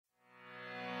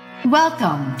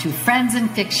Welcome to Friends in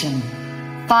Fiction,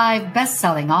 5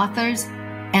 best-selling authors,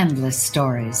 endless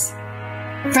stories.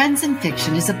 Friends in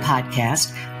Fiction is a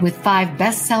podcast with 5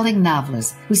 best-selling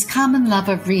novelists whose common love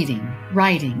of reading,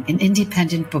 writing, and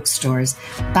independent bookstores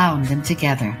bound them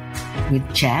together.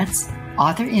 With chats,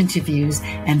 author interviews,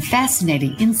 and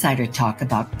fascinating insider talk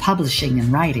about publishing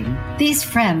and writing, these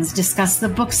friends discuss the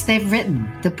books they've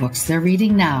written, the books they're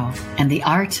reading now, and the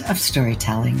art of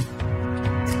storytelling.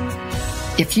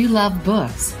 If you love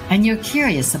books and you're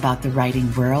curious about the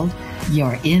writing world,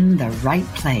 you're in the right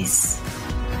place.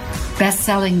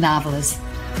 Best-selling novelists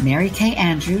Mary Kay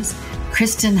Andrews,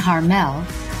 Kristen Harmel,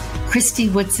 Christy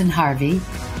Woodson Harvey,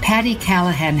 Patty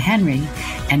Callahan Henry,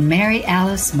 and Mary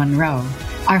Alice Monroe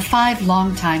are 5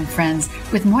 longtime friends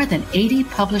with more than 80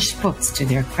 published books to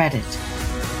their credit.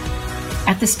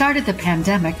 At the start of the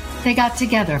pandemic, they got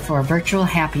together for a virtual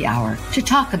happy hour to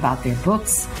talk about their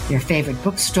books, their favorite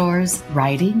bookstores,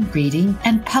 writing, reading,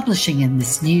 and publishing in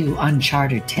this new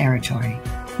uncharted territory.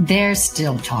 They're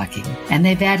still talking, and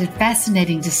they've added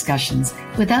fascinating discussions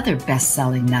with other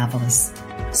best-selling novelists.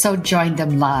 So join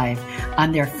them live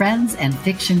on their Friends and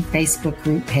Fiction Facebook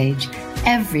group page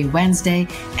every Wednesday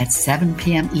at 7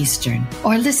 p.m. Eastern,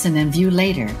 or listen and view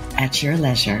later at your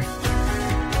leisure.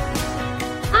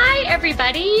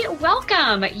 Everybody,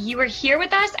 welcome. You are here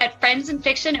with us at Friends in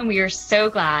Fiction, and we are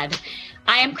so glad.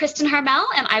 I am Kristen Harmel,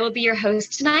 and I will be your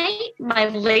host tonight. My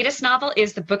latest novel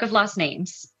is The Book of Lost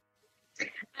Names.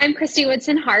 I'm Christy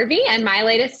Woodson Harvey, and my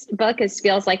latest book is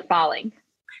Feels Like Falling.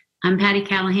 I'm Patty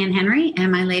Callahan Henry,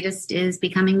 and my latest is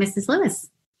Becoming Mrs. Lewis.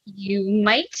 You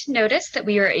might notice that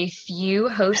we are a few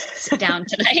hosts down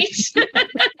tonight.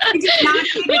 We did not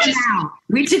kick them out.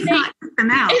 We did not kick them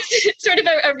out. It's sort of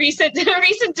a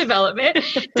recent development.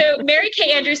 So Mary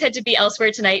Kay Andrews had to be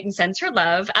elsewhere tonight and sends her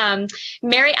love.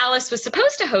 Mary Alice was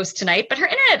supposed to host tonight, but her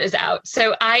internet is out.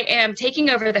 So I am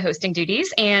taking over the hosting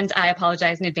duties, and I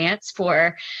apologize in advance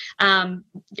for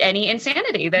any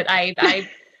insanity that I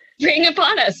bring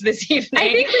upon us this evening.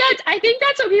 I think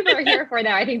that's what people are here for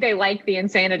now. I think they like the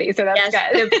insanity, so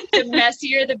that's good. The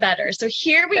messier, the better. So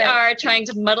here we are trying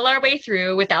to muddle our way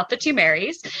through without the 2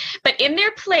 Marys. But in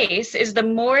their place is the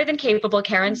more than capable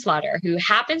Karin Slaughter, who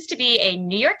happens to be a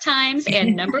New York Times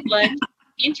and #1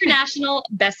 international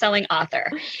best-selling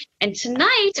author. And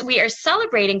tonight we are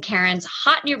celebrating Karin's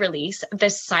hot new release,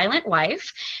 The Silent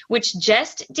Wife, which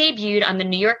just debuted on the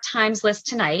New York Times list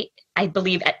tonight. I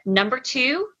believe at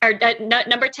 #2 or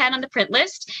number 10 on the print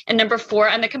list and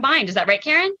 #4 on the combined. Is that right,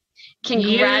 Karin?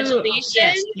 Congratulations.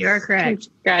 Yes, you're correct.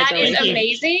 That is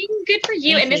amazing. Good for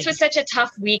you. And this was such a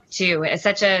tough week too. It's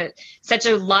such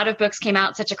a lot of books came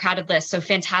out, such a crowded list. So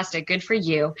fantastic. Good for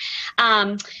you.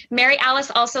 Mary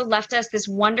Alice also left us this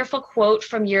wonderful quote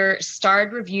from your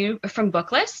starred review from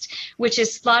Booklist, which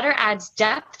is Slaughter adds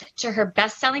depth to her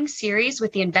best-selling series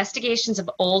with the investigations of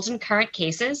old and current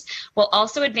cases while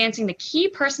also advancing the key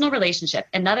personal relationship.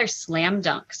 Another slam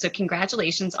dunk. So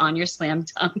congratulations on your slam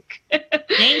dunk.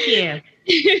 Thank you.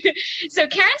 So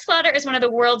Karin Slaughter is one of the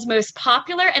world's most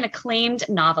popular and acclaimed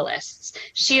novelists.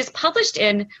 She is published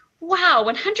in,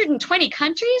 120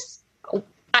 countries?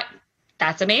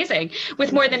 That's amazing.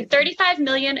 With more than 35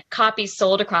 million copies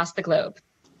sold across the globe.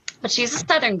 But she's a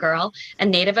Southern girl, a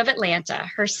native of Atlanta.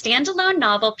 Her standalone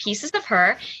novel, Pieces of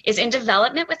Her, is in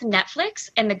development with Netflix,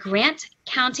 and the Grant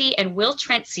County and Will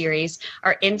Trent series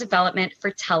are in development for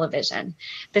television.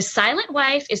 The Silent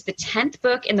Wife is the 10th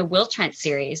book in the Will Trent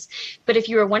series, but if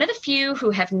you are one of the few who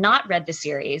have not read the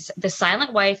series, The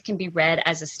Silent Wife can be read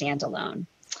as a standalone.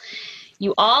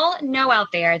 You all know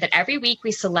out there that every week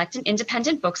we select an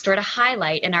independent bookstore to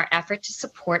highlight in our effort to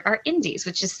support our indies,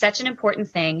 which is such an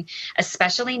important thing,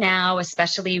 especially now,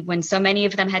 especially when so many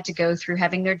of them had to go through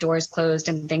having their doors closed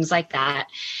and things like that.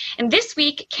 And this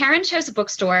week, Karin chose a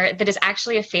bookstore that is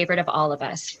actually a favorite of all of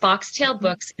us, Foxtail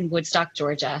Books in Woodstock,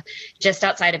 Georgia, just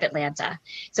outside of Atlanta.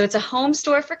 So it's a home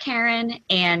store for Karin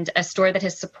and a store that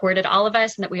has supported all of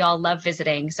us and that we all love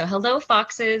visiting. So hello,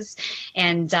 Foxes.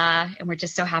 And we're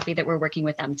just so happy that we're working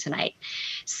with them tonight.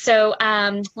 So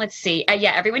let's see.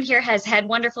 Everyone here has had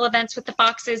wonderful events with the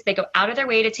Foxes. They go out of their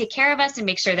way to take care of us and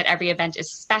make sure that every event is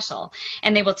special.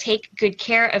 And they will take good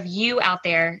care of you out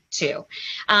there too.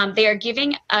 They are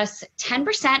giving us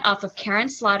 10% off of Karin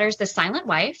Slaughter's The Silent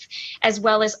Wife, as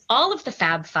well as all of the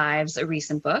Fab Five's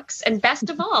recent books. And best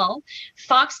of all,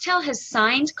 Foxtail has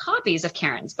signed copies of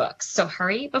Karin's books. So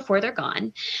hurry before they're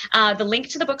gone. The link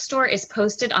to the bookstore is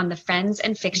posted on the Friends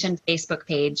and Fiction Facebook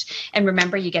page. And And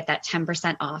remember, you get that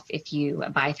 10% off if you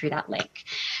buy through that link.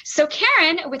 So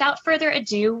Karin, without further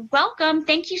ado, welcome.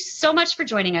 Thank you so much for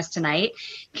joining us tonight.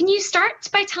 Can you start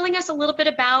by telling us a little bit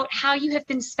about how you have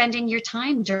been spending your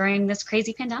time during this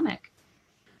crazy pandemic?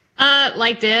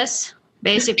 Like this,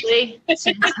 basically.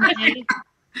 Since May.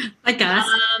 Like us.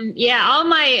 Yeah, all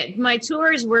my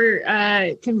tours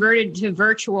were converted to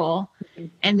virtual,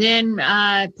 and then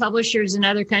publishers in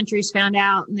other countries found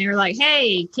out, and they were like,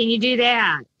 "Hey, can you do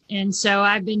that?" And so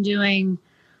I've been doing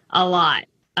a lot.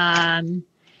 And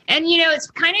it's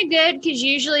kind of good because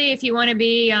usually, if you want to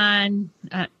be on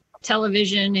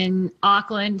television in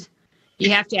Auckland, you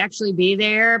have to actually be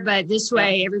there. But this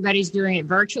way, everybody's doing it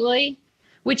virtually,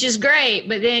 which is great.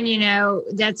 But then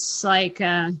that's like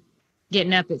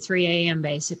getting up at 3 a.m.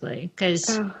 basically,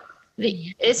 because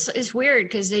it's weird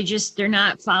because they're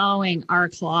not following our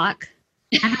clock.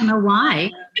 I don't know why.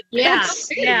 Yeah.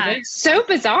 It's so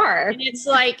bizarre. And it's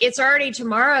like, it's already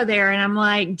tomorrow there. And I'm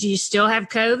like, do you still have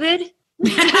COVID?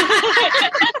 They're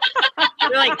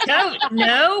like, COVID?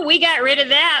 No, we got rid of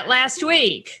that last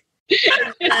week.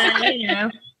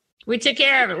 We took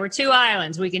care of it. We're 2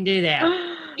 islands. We can do that.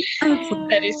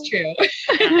 That is true.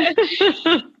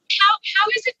 How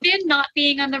has it been not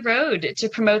being on the road to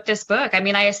promote this book? I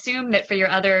mean, I assume that for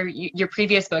your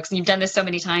previous books, and you've done this so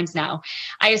many times now,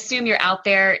 I assume you're out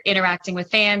there interacting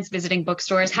with fans, visiting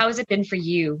bookstores. How has it been for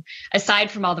you, aside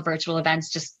from all the virtual events,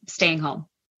 just staying home?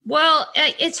 Well,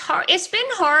 it's hard. It's been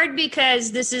hard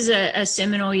because this is a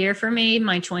seminal year for me,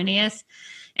 my 20th.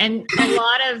 And a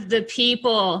lot of the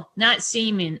people, not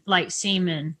semen, like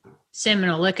semen,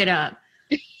 seminal, look it up.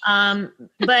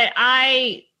 But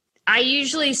I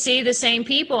usually see the same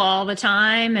people all the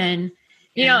time. And,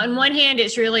 on one hand,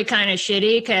 it's really kind of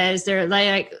shitty because they're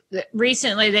like,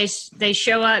 recently they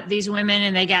show up, these women,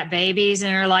 and they got babies,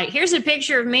 and they're like, here's a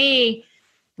picture of me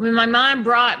when my mom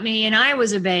brought me and I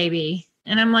was a baby.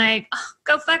 And I'm like,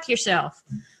 go fuck yourself.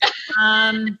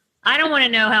 I don't want to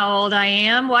know how old I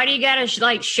am. Why do you got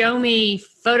to show me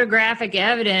photographic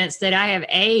evidence that I have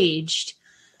aged?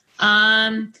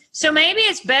 So maybe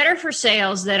it's better for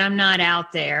sales that I'm not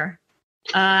out there.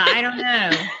 I don't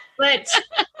know. But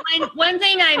one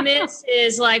thing I miss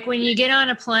is like when you get on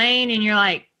a plane and you're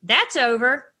like, that's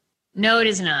over. No, it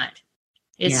is not.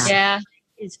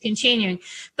 It's continuing.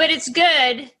 But it's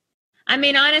good. I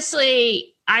mean, honestly,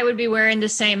 I would be wearing the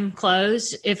same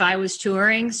clothes if I was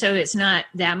touring. So it's not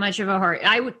that much of a hard.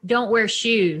 Don't wear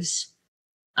shoes.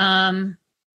 When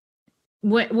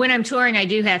I'm touring, I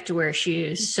do have to wear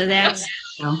shoes. So that's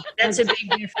a big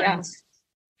difference.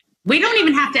 We don't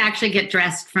even have to actually get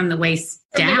dressed from the waist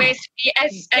down.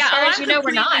 As far as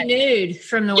we're not nude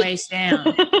from the waist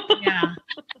down. Yeah.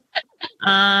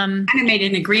 Kind of made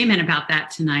an agreement about that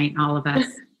tonight, all of us.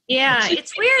 Yeah,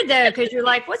 it's weird though because you're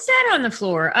like, what's that on the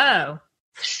floor? Oh.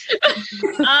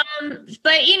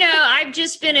 But I've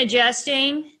just been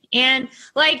adjusting. And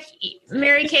like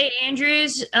Mary Kate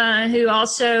Andrews, who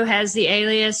also has the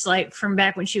alias like from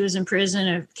back when she was in prison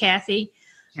of Kathy,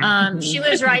 she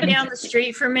lives right down the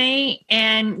street from me,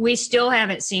 and we still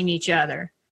haven't seen each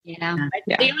other. The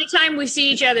only time we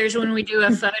see each other is when we do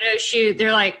a photo shoot.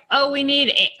 They're like, oh, we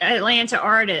need Atlanta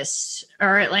artists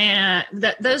or Atlanta.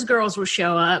 Those girls will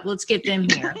show up. Let's get them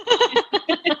here.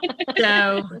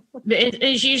 So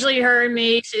it's usually her and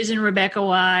me, Susan Rebecca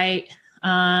White,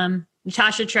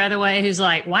 Natasha Trethewey, who's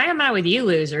like, why am I with you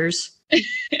losers?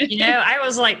 I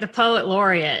was like the poet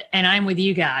laureate, and I'm with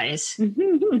you guys.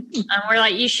 We're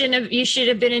like, you should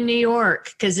have been in New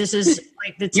York because this is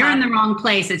like the time. You're in the wrong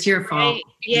place. It's your fault. Right?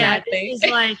 Yeah, exactly. This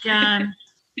is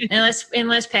like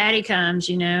unless Patty comes,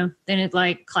 then it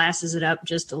like classes it up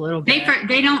just a little bit.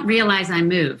 They don't realize I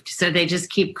moved, so they just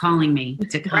keep calling me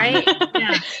to come. Right?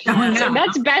 Yeah. So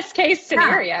that's best case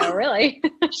scenario, really.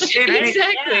 Exactly.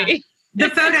 Yeah. The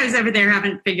photos over there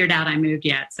haven't figured out I moved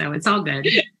yet, so it's all good.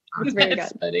 That's very good.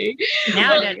 Funny.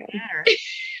 Now it doesn't matter.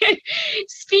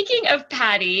 Speaking of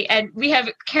Patty, and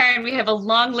Karin, we have a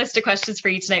long list of questions for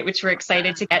you tonight, which we're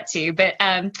excited to get to. But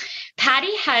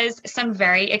Patty has some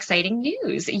very exciting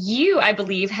news. You, I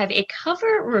believe, have a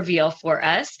cover reveal for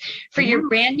us for your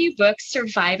brand new book,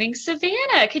 Surviving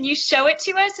Savannah. Can you show it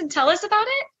to us and tell us about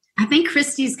it? I think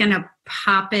Christy's going to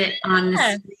pop it on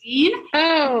the screen.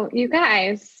 Oh, you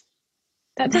guys.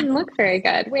 That didn't look very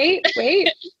good. Wait.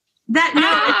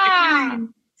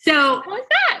 So what's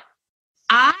that?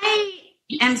 I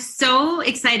am so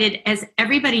excited. As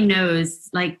everybody knows,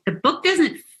 like the book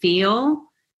it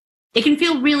can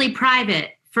feel really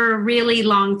private for a really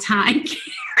long time.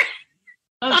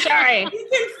 Oh, sorry. You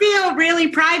can feel really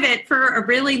private for a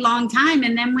really long time.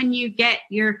 And then when you get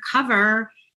your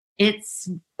cover, it's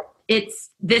it's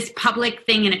this public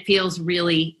thing, and it feels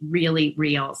really, really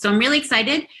real. So I'm really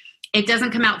excited. It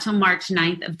doesn't come out till March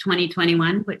 9th of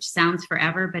 2021, which sounds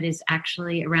forever, but is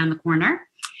actually around the corner.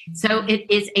 So it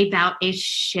is about a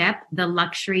ship, the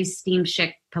luxury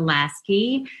steamship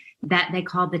Pulaski, that they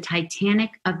call the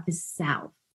Titanic of the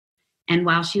South. And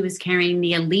while she was carrying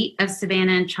the elite of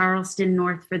Savannah and Charleston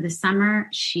north for the summer,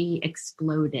 she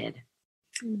exploded.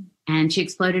 And she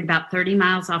exploded about 30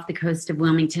 miles off the coast of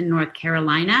Wilmington, North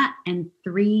Carolina. And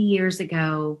 3 years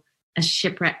ago, a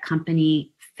shipwreck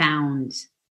company found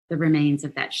the remains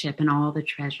of that ship and all the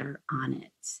treasure on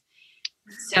it.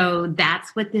 So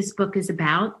that's what this book is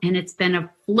about. And it's been a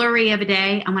flurry of a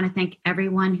day. I want to thank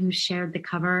everyone who shared the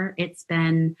cover. It's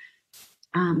been,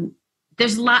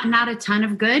 there's not a ton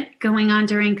of good going on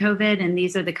during COVID. And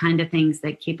these are the kind of things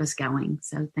that keep us going.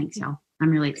 So thanks, y'all.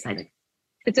 I'm really excited.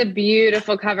 It's a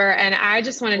beautiful cover. And I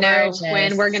just want to know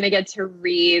when we're going to get to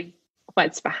read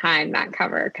what's behind that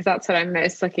cover, because that's what I'm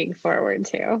most looking forward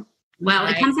to. Well,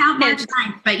 it comes out March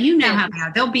 9th, but you know how they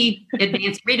are. There'll be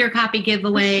advanced reader copy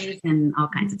giveaways and all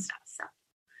kinds of stuff. So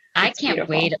I can't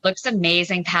wait. It looks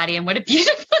amazing, Patty. And what a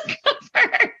beautiful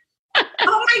cover.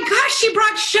 Oh my gosh, she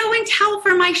brought show and tell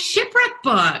for my shipwreck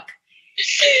book.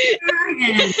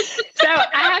 So I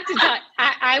have to tell,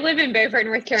 I live in Beaufort,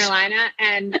 North Carolina,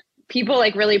 and people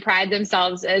like really pride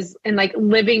themselves in like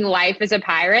living life as a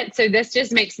pirate. So this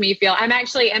just makes me feel, I'm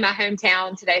actually in my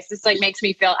hometown today. So this like makes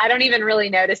me feel, I don't even really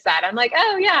notice that. I'm like,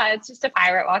 oh yeah, it's just a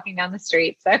pirate walking down the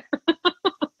street. So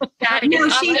that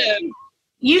is awesome.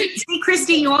 You see,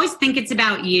 Christy, you always think it's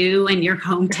about you and your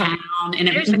hometown and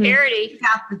there's a parody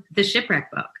about the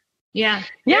shipwreck book. Yeah.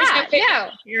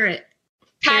 Hear it.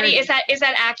 Patty, is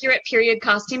that accurate period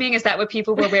costuming? Is that what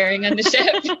people were wearing on the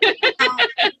ship?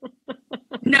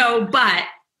 No, but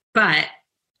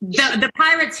the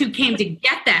pirates who came to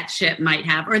get that ship might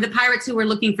have, or the pirates who were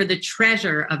looking for the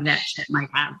treasure of that ship might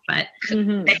have. But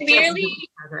clearly,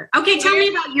 okay. Tell me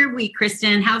about your week,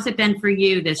 Kristen. How's it been for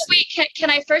you this week?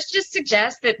 Can I first just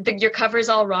suggest that your cover's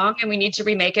all wrong, and we need to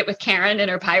remake it with Karin in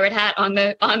her pirate hat on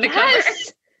the cover?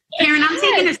 Karen, I'm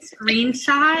taking a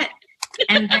screenshot.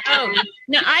 And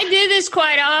no, I do this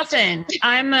quite often.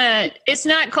 It's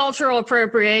not cultural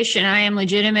appropriation. I am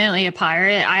legitimately a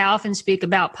pirate. I often speak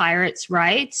about pirates'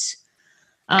 rights,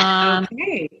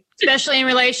 especially in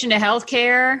relation to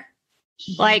healthcare.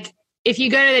 Like if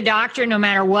you go to the doctor, no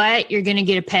matter what, you're going to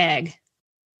get a peg,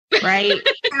 right?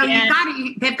 So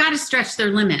they've got to stretch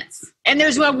their limits. And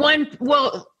there's a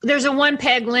one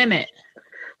peg limit.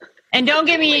 And don't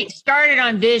get me started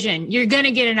on vision. You're going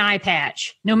to get an eye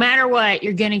patch. No matter what,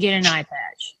 you're going to get an eye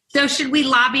patch. So should we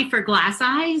lobby for glass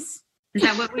eyes? Is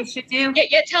that what we should do?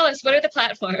 Yeah, tell us, what are the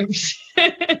platforms?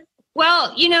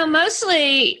 Well,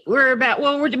 mostly we're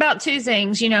about two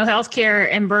things, healthcare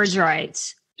and birds'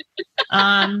 rights.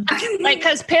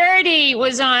 Because Parody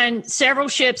was on several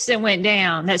ships that went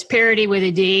down. That's Parody with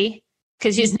a D,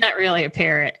 because he's not really a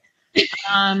parrot.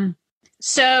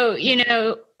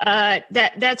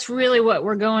 That's really what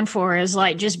we're going for, is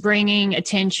like just bringing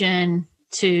attention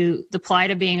to the plight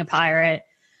of being a pirate.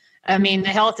 I mean, the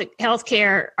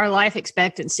healthcare, our life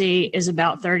expectancy is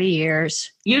about 30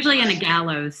 years. Usually in a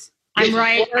gallows. I'm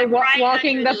right.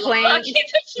 Walking the plank.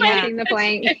 Walking the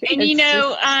plank.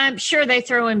 And, I'm sure they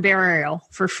throw in burial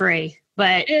for free.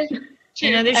 But, there's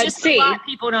just a lot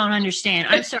people don't understand.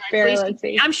 I'm sorry.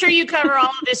 Please, I'm sure you cover all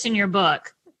of this in your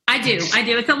book. I do.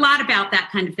 It's a lot about that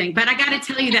kind of thing. But I got to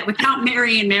tell you that without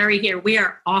Mary and Mary here, we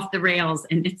are off the rails,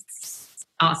 and it's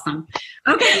awesome.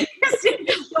 Okay, Kristen,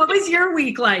 what was your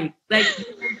week like?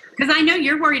 Because I know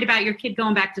you're worried about your kid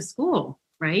going back to school,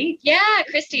 right? Yeah,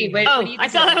 Christy. I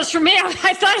thought that was for me.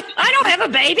 I thought, I don't have a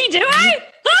baby, do I?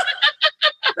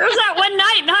 There was that one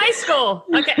night in high school.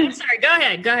 Okay, I'm sorry. Go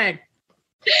ahead.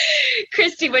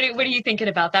 Christy, what are you thinking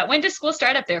about that? When does school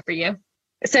start up there for you?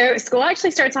 So school actually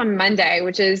starts on Monday,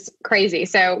 which is crazy.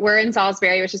 So we're in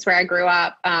Salisbury, which is where I grew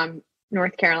up,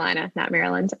 North Carolina, not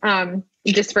Maryland.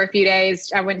 Just for a few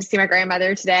days. I went to see my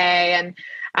grandmother today, and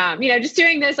just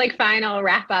doing this like final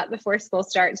wrap up before school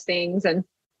starts things, and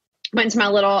went to my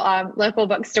little local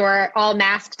bookstore all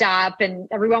masked up, and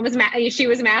everyone was she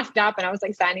was masked up, and I was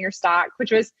like signing her stock,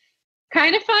 which was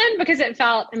kind of fun because it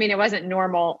felt, it wasn't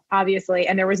normal, obviously,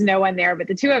 and there was no one there but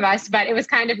the two of us, but it was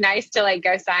kind of nice to like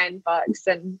go sign books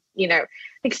and,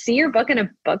 like see your book in a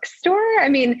bookstore.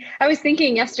 I was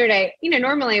thinking yesterday,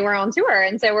 normally we're on tour,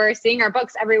 and so we're seeing our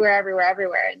books everywhere,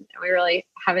 and we really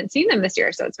haven't seen them this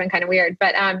year, so it's been kind of weird.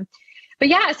 But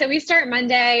yeah, so we start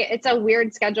Monday. It's a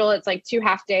weird schedule. It's like 2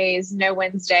 half days, no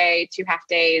Wednesday, 2 half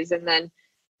days, and then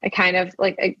I kind of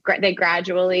they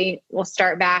gradually will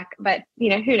start back, but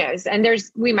who knows? And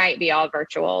we might be all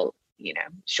virtual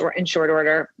short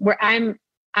order, where I'm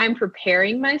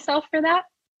preparing myself for that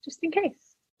just in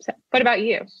case. So what about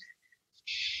you?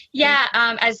 Yeah,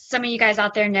 as some of you guys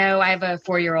out there know, I have a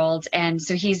 4-year-old, and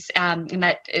so he's in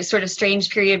that sort of strange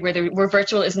period where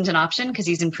virtual isn't an option because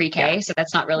he's in pre-K, so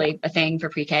that's not really a thing for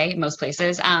pre-K in most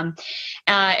places.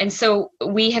 And so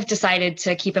we have decided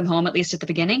to keep him home at least at the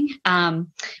beginning.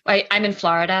 I'm in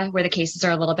Florida where the cases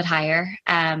are a little bit higher.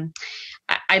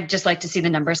 I'd just like to see the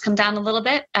numbers come down a little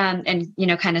bit and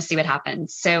kind of see what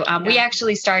happens. So we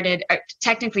actually started,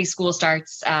 technically school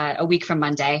starts a week from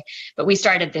Monday, but we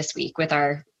started this week with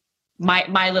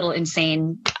my little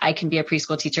insane, I can be a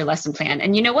preschool teacher lesson plan.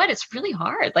 And you know what? It's really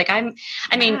hard. Like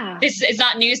this is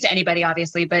not news to anybody,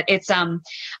 obviously, but it's,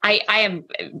 I am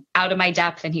out of my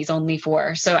depth and he's only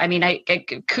 4. So, I mean, I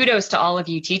kudos to all of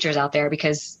you teachers out there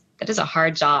because that is a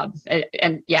hard job.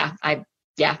 And I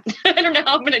don't know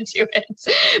how I'm going to do it.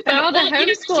 But all the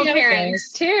homeschool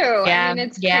parents too. Yeah. I mean,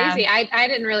 it's crazy. I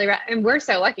didn't really, and we're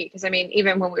so lucky because I mean,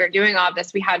 even when we were doing all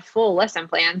this, we had full lesson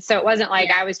plans. So it wasn't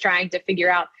like I was trying to figure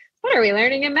out, what are we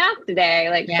learning in math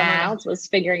today? Like someone else was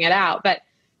figuring it out, but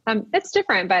it's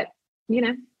different, but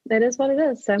that is what it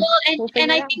is. So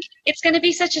and I think it's going to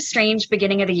be such a strange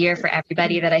beginning of the year for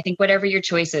everybody that I think whatever your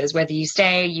choice is, whether you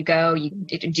stay, you go, you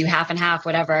do half and half,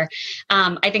 whatever.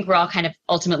 I think we're all kind of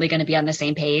ultimately going to be on the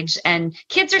same page, and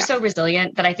kids are so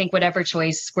resilient that I think whatever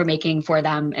choice we're making for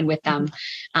them and with them,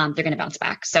 they're going to bounce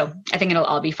back. So I think it'll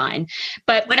all be fine.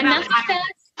 But what about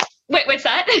wait, what's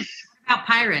that? About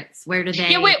pirates? Where do they?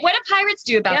 Yeah, wait, what do pirates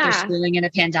do about their schooling in a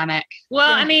pandemic?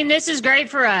 Well, I mean, this is great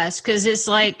for us because it's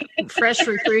like fresh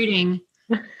recruiting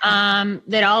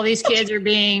that all these kids are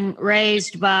being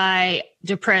raised by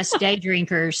depressed day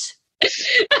drinkers.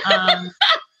 So,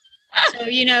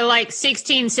 like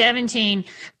 16, 17.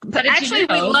 But actually,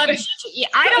 we love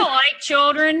I don't like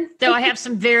children, though I have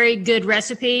some very good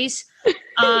recipes.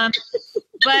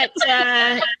 But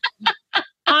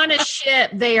on a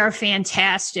ship, they are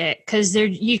fantastic because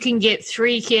you can get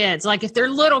 3 kids, like if they're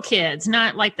little kids,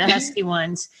 not like the husky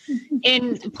ones,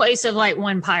 in place of like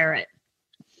 1 pirate.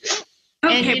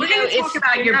 Okay, we're going to talk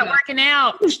about your book. Not working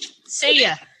out. See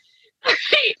ya.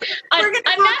 We're going to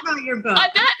talk about your book. On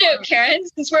that note, Karin,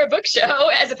 since we're a book show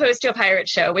as opposed to a pirate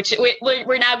show, which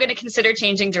we're now going to consider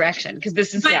changing direction because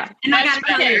this is And I got to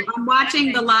tell you, I'm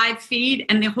watching the live feed,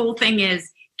 and the whole thing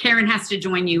is Karin has to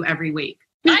join you every week.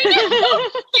 I know.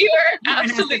 You are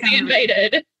absolutely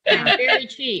invited. Very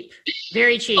cheap.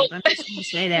 Very cheap. I'm just going to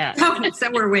say that. So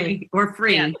were we. Or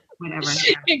free. Whatever.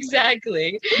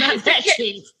 Exactly. Not that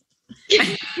cheap.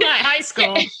 Not high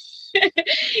school.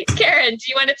 Karin, do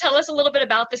you want to tell us a little bit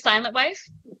about The Silent Wife?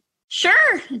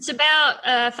 Sure. It's about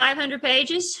 500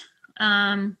 pages.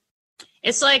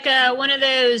 It's like one of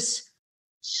those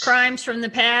crimes from the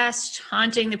past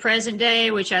haunting the present day,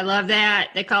 which I love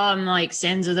that. They call them like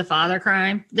sins of the father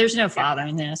crime. There's no father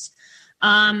in this.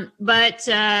 But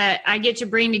I get to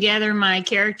bring together my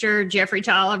character, Jeffrey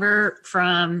Tolliver,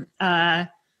 from 8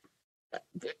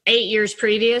 years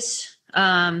previous.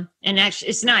 And actually,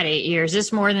 it's not 8 years.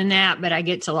 It's more than that, but I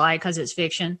get to lie because it's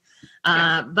fiction.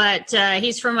 But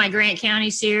he's from my Grant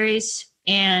County series,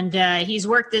 and he's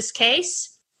worked this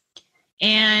case.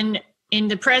 And in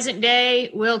the present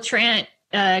day, Will Trent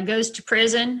goes to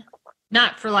prison,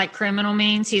 not for like criminal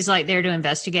means. He's like there to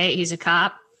investigate. He's a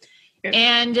cop. Okay.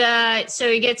 And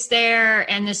so he gets there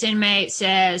and this inmate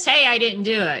says, "Hey, I didn't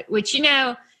do it," which, you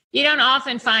don't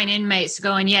often find inmates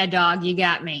going, "Yeah, dog, you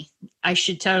got me. I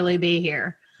should totally be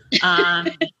here."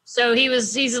 So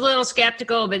he's a little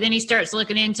skeptical, but then he starts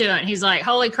looking into it and he's like,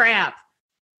 "Holy crap,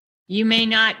 you may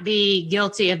not be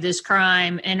guilty of this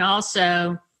crime. And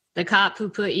also, the cop who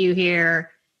put you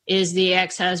here is the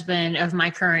ex-husband of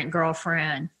my current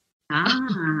girlfriend."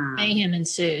 Mayhem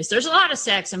ensues. There's a lot of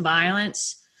sex and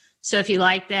violence. So if you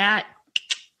like that,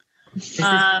 it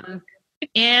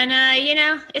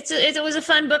was a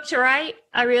fun book to write.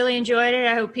 I really enjoyed it.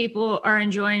 I hope people are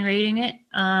enjoying reading it.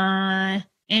 And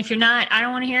if you're not, I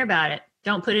don't want to hear about it.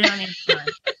 Don't put it on Amazon.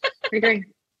 Agree.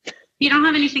 If you don't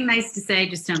have anything nice to say,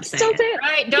 just don't say it.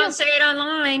 Right. Don't say it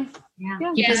online. Yeah.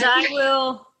 Because I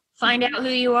will find out who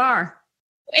you are.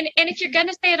 And if you're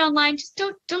gonna say it online, just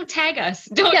don't tag us.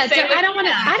 Don't say I don't want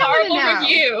to. I don't want to know.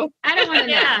 Review. I don't want to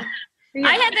know. Yeah.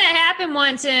 I had that happen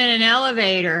once in an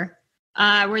elevator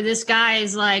where this guy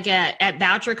is like at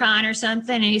VoucherCon or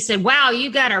something, and he said, "Wow, you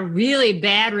got a really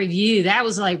bad review. That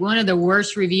was like one of the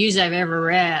worst reviews I've ever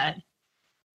read."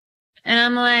 And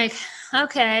I'm like,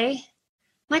 "Okay."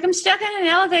 Like, I'm stuck in an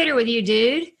elevator with you,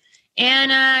 dude.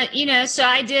 And, so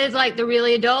I did like the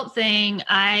really adult thing.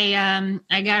 I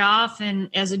got off, and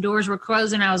as the doors were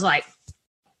closing, I was like,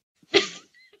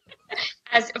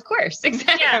 Of course,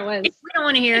 exactly. Yeah, it was. If we don't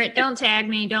want to hear it, don't tag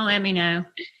me. Don't let me know.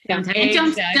 And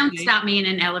don't stop me in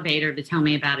an elevator to tell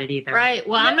me about it either. Right.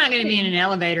 Well, I'm not going to be in an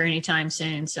elevator anytime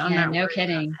soon, so I'm not. No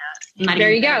kidding.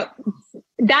 There you go.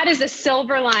 That is a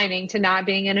silver lining to not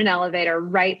being in an elevator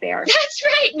right there. That's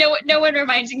right. No one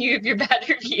reminding you of your bad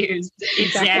reviews.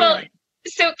 Exactly. Well,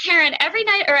 so Karin, every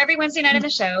night or every Wednesday night of the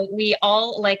show, we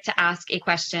all like to ask a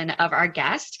question of our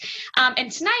guest.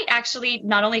 And tonight, actually,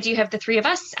 not only do you have the three of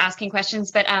us asking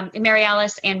questions, but Mary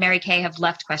Alice and Mary Kay have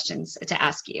left questions to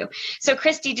ask you. So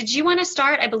Christy, did you want to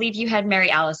start? I believe you had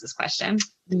Mary Alice's question.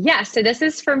 Yes. So this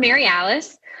is for Mary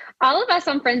Alice. All of us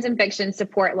on Friends in Fiction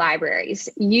support libraries.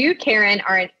 You, Karin,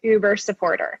 are an Uber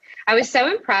supporter. I was so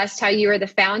impressed how you are the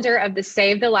founder of the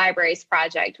Save the Libraries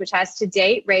project, which has to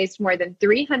date raised more than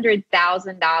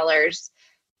 $300,000.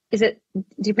 Is it, do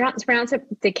you pronounce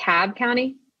it DeKalb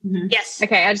County? Mm-hmm. Yes.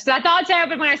 Okay. I thought so,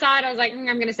 but when I saw it, I was like, I'm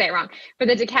going to say it wrong. For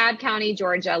the DeKalb County,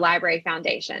 Georgia Library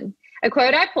Foundation. A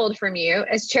quote I pulled from you: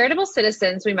 as charitable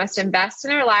citizens, we must invest in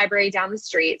our library down the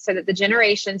street so that the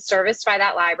generations serviced by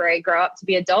that library grow up to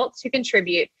be adults who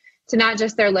contribute to not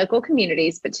just their local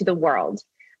communities, but to the world.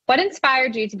 What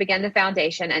inspired you to begin the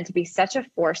foundation and to be such a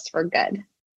force for good?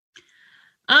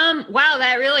 Wow,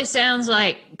 that really sounds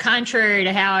like contrary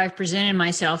to how I've presented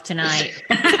myself tonight.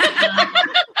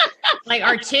 Like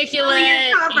articulate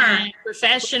and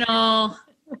professional.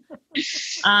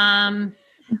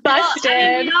 Busted. Well,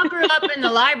 I mean, we all grew up in the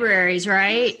libraries,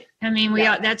 right? I mean,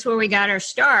 that's where we got our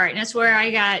start. And that's where I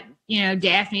got,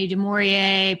 Daphne du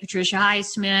Maurier, Patricia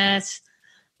Highsmith.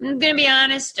 I'm going to be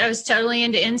honest, I was totally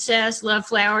into incest, loved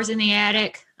Flowers in the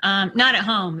Attic. Not at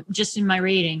home, just in my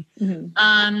reading.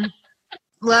 Mm-hmm.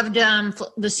 Loved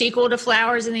the sequel to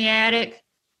Flowers in the Attic,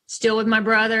 still with my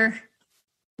brother.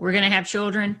 We're going to have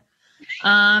children.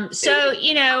 I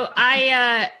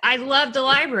loved the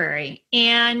library,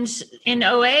 and in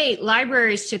 2008,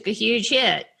 libraries took a huge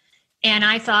hit, and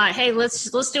I thought, hey, let's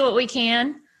do what we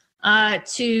can,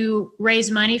 to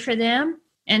raise money for them.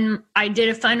 And I did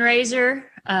a fundraiser.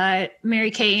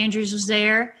 Mary Kay Andrews was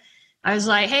there. I was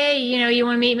like, hey, you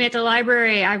want to meet me at the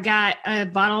library? I've got a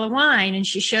bottle of wine. And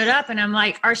she showed up, and I'm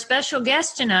like, our special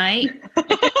guest tonight.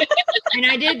 And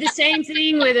I did the same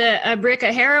thing with a brick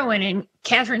of heroin, and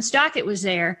Catherine Stockett was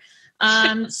there.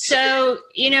 So,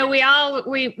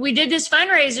 we did this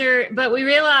fundraiser, but we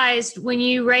realized when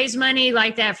you raise money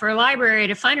like that for a library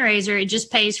at a fundraiser, it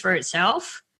just pays for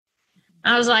itself.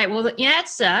 I was like, well, yeah, it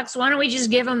sucks. Why don't we just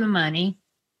give them the money?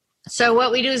 So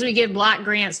what we do is we give block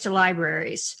grants to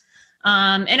libraries.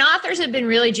 And authors have been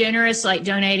really generous, like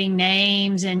donating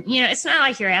names. And, it's not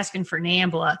like you're asking for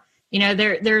NAMBLA.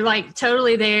 They're like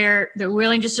totally there. They're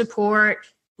willing to support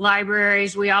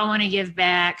libraries. We all want to give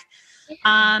back.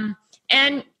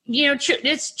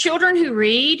 It's children who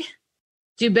read,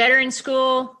 do better in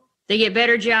school. They get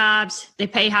better jobs. They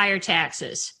pay higher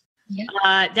taxes.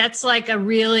 Yeah. That's like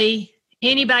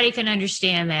anybody can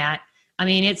understand that. I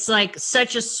mean, it's like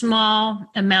such a small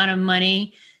amount of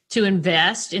money to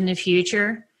invest in the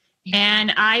future.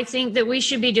 And I think that we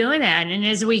should be doing that. And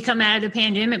as we come out of the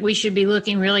pandemic, we should be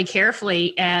looking really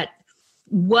carefully at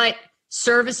what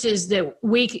services that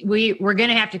we're going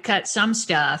to have to cut some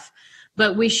stuff,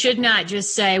 but we should not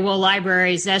just say, well,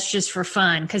 libraries, that's just for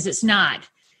fun, because it's not.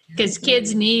 Because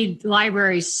kids need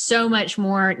libraries so much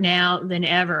more now than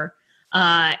ever.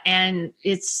 And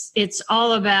it's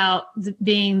all about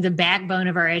being the backbone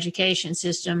of our education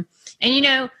system.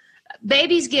 And,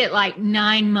 babies get like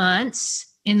 9 months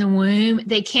in the womb.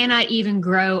 They cannot even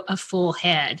grow a full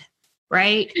head,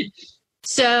 right?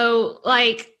 So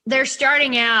like they're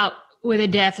starting out with a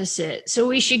deficit. So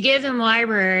we should give them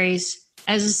libraries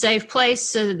as a safe place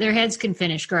so that their heads can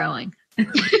finish growing. I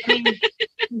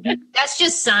mean, that's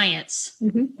just science.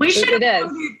 Mm-hmm. We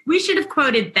should have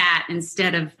quoted that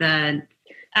instead of the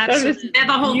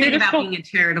whole thing about being a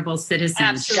charitable citizen.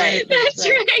 Absolutely. That's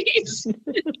right.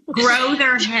 Grow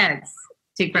their heads.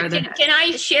 To grow their heads. Can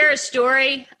I share a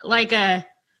story, like an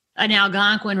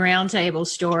Algonquin roundtable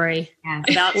story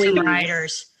about some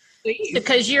writers? Please.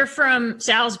 Because you're from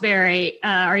Salisbury,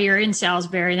 or you're in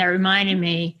Salisbury, that reminded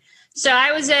me. So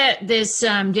I was at this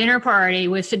dinner party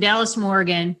with Fidelis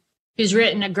Morgan, who's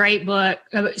written a great book,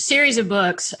 a series of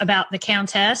books about the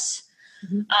Countess,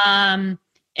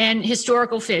 and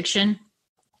historical fiction,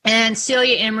 and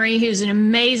Celia Emery, who's an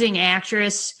amazing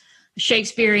actress,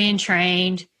 Shakespearean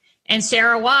trained, and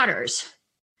Sarah Waters.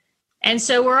 And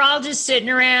so we're all just sitting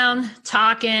around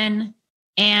talking,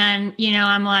 and,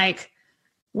 I'm like,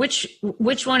 which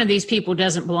one of these people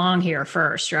doesn't belong here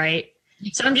first, right?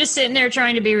 So I'm just sitting there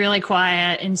trying to be really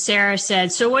quiet. And Sarah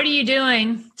said, so what are you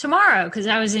doing tomorrow? Because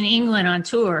I was in England on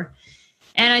tour.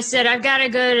 And I said, I've got to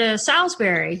go to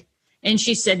Salisbury. And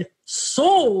she said,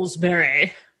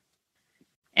 Salisbury.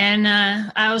 And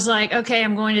I was like, okay,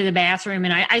 I'm going to the bathroom.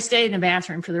 And I stayed in the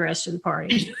bathroom for the rest of the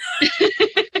party.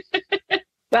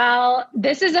 Well,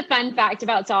 this is a fun fact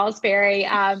about Salisbury.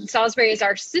 Salisbury is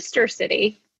our sister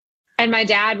city. And my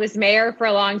dad was mayor for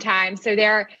a long time. So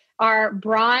there are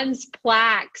bronze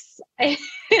plaques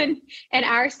in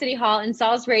our city hall, in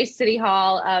Salisbury City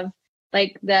Hall, of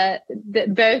like the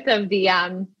both of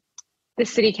the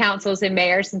city councils and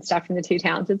mayors and stuff from the two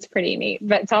towns. It's pretty neat,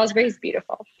 but Salisbury is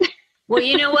beautiful. Well,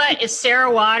 you know what? If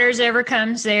Sarah Waters ever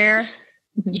comes there,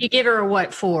 you give her a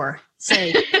what for?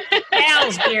 Say,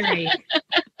 Salisbury.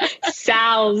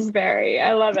 Salisbury.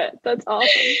 I love it. That's awesome.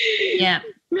 Yeah.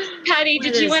 Patty,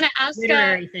 did you want to ask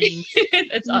that?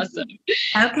 That's awesome.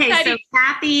 Okay, Patty. so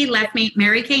Kathy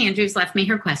Mary Kay Andrews left me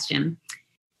her question.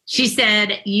 She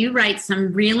said, you write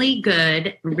some really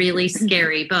good, really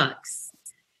scary books.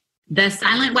 The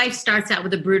Silent Wife starts out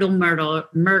with a brutal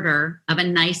murder of a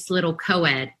nice little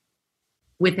co-ed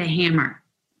with a hammer.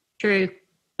 True.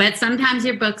 But sometimes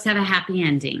your books have a happy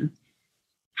ending.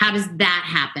 How does that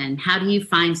happen? How do you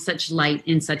find such light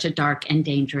in such a dark and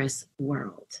dangerous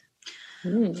world?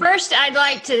 First, I'd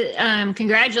like to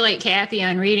congratulate Kathy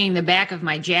on reading the back of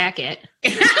my jacket.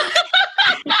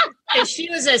 She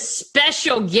was a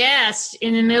special guest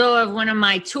in the middle of one of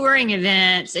my touring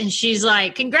events, and she's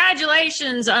like,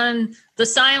 congratulations on the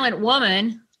silent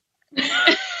woman.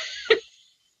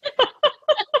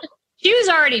 She was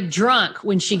already drunk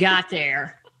when she got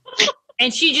there.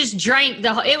 And she just drank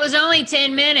it was only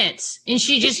 10 minutes, and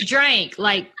she just drank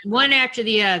like one after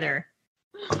the other.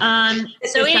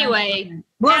 So anyway.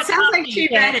 Well, it sounds like she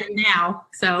read it now.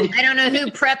 So I don't know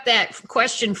who prepped that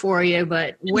question for you,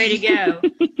 but way to go.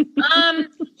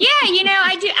 Yeah, you know,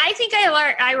 I think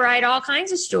I write all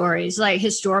kinds of stories, like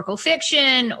historical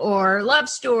fiction or love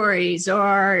stories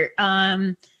or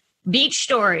beach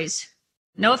stories.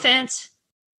 No offense.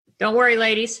 Don't worry,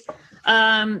 ladies.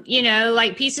 You know,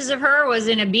 like Pieces of Her was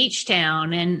in a beach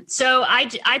town. And so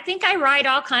I think I write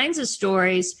all kinds of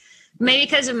stories, maybe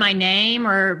because of my name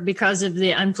or because of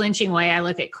the unflinching way I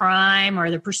look at crime or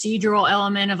the procedural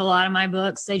element of a lot of my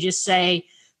books. They just say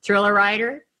thriller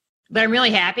writer. But I'm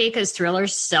really happy because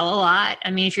thrillers sell a lot.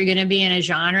 I mean, if you're going to be in a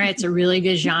genre, it's a really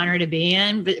good genre to be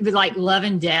in. But like Love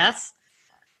and Death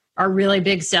are really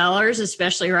big sellers,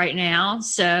 especially right now.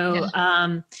 So,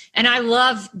 and I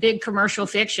love big commercial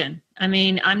fiction. I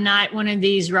mean, I'm not one of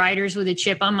these writers with a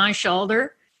chip on my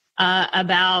shoulder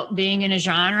about being in a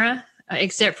genre,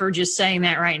 except for just saying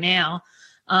that right now.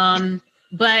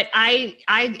 But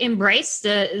I embrace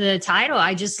the title.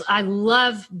 I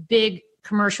love big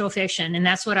commercial fiction, and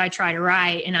that's what I try to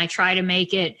write. And I try to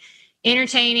make it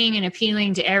entertaining and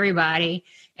appealing to everybody.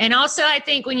 And also, I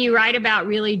think when you write about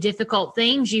really difficult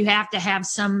things, you have to have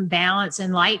some balance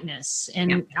and lightness.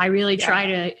 And I really try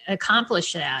to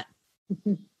accomplish that.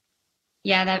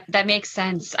 Yeah, that makes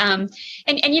sense. And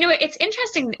you know, it's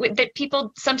interesting that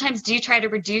people sometimes do try to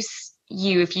reduce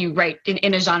you if you write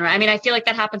in a genre. I mean, I feel like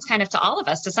that happens kind of to all of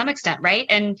us to some extent, right?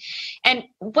 And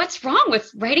what's wrong with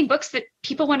writing books that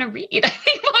people want to read?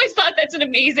 I've always thought that's an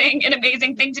amazing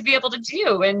thing to be able to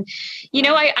do. And, you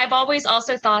know, I've always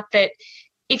also thought that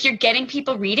if you're getting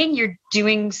people reading, you're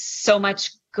doing so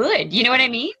much good. You know what I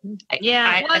mean?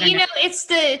 Yeah. Well, you know, it's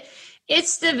the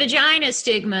vagina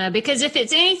stigma, because if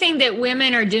it's anything that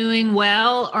women are doing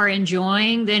well or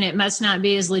enjoying, then it must not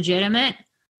be as legitimate,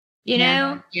 you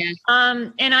know? Yeah.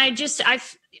 And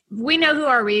we know who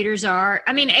our readers are.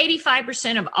 I mean,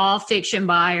 85% of all fiction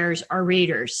buyers are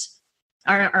readers.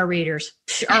 Are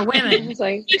women.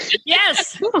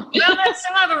 Yes. Well,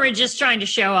 some of them are just trying to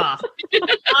show off.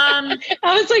 I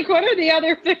was like, what are the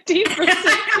other 15%?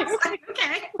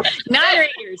 Okay. Not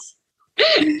readers.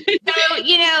 So,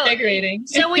 you know, Decorating.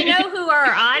 So we know who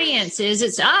our audience is.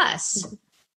 It's us.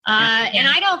 And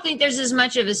I don't think there's as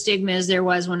much of a stigma as there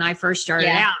was when I first started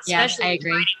out, especially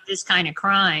writing this kind of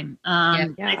crime. I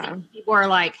think people are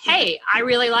like, hey, I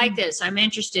really like this. I'm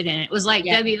interested in it. It was like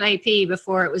WAP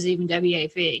before it was even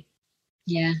WAP.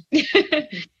 Yeah.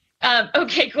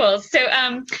 Okay, cool. So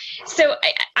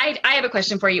I have a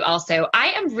question for you also. I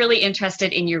am really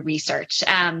interested in your research.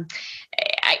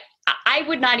 I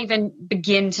would not even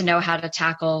begin to know how to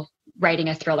tackle writing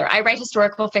a thriller. I write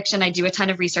historical fiction. I do a ton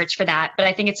of research for that, but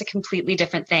I think it's a completely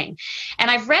different thing.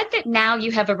 And I've read that now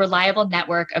you have a reliable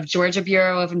network of Georgia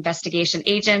Bureau of Investigation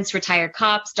agents, retired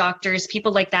cops, doctors,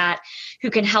 people like that, who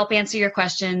can help answer your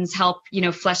questions, help,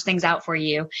 flesh things out for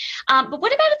you. But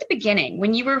what about at the beginning,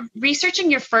 when you were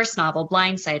researching your first novel,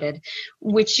 Blindsided,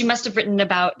 which you must have written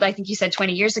about, I think you said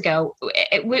 20 years ago.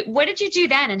 What did you do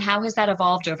then, and how has that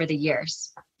evolved over the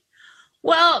years?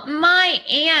 Well, my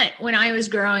aunt, when I was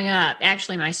growing up,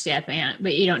 actually my step aunt,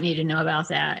 but you don't need to know about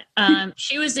that.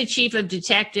 She was the chief of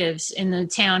detectives in the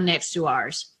town next to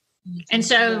ours. And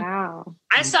so wow.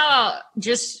 I saw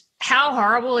just how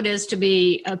horrible it is to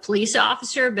be a police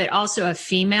officer, but also a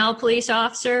female police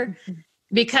officer,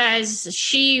 because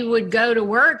she would go to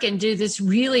work and do this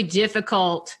really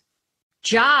difficult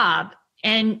job.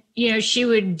 And, she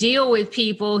would deal with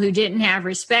people who didn't have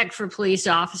respect for police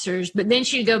officers, but then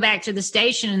she'd go back to the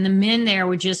station and the men there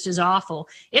were just as awful,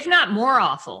 if not more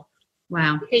awful.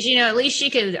 Wow. Because, at least she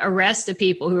could arrest the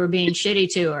people who were being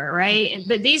shitty to her, right?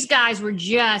 But these guys were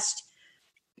just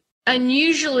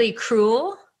unusually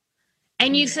cruel.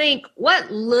 And you think,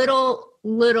 what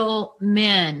little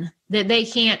men that they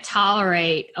can't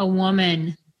tolerate a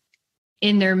woman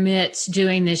in their midst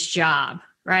doing this job,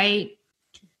 right?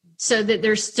 So that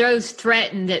they're so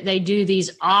threatened that they do these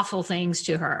awful things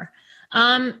to her.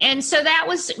 And so that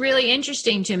was really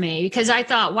interesting to me, because I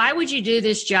thought, why would you do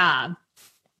this job?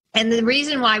 And the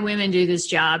reason why women do this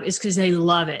job is because they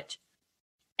love it.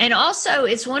 And also,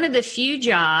 it's one of the few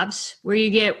jobs where you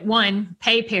get, one,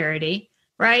 pay parity,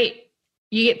 right?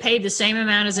 You get paid the same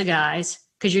amount as the guys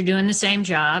because you're doing the same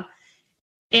job.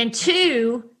 And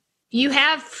two, you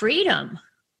have freedom.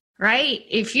 Right?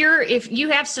 If you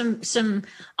have some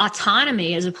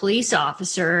autonomy as a police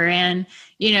officer, and,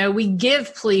 we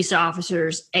give police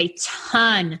officers a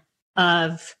ton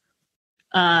of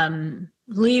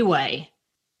leeway,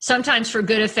 sometimes for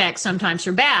good effect, sometimes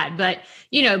for bad. But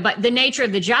the nature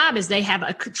of the job is they have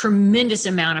a tremendous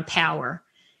amount of power.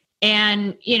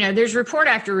 And, there's report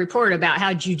after report about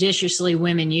how judiciously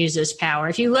women use this power.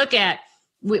 If you look at,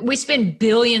 we spend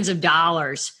billions of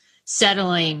dollars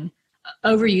settling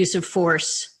overuse of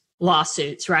force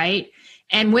lawsuits, right?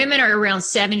 And women are around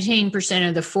 17%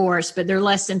 of the force, but they're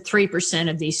less than 3%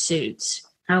 of these suits.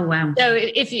 Oh, wow. So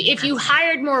if you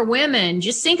hired more women,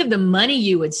 just think of the money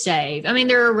you would save. I mean,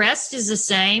 their arrest is the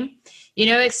same,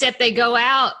 except they go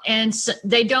out and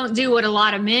they don't do what a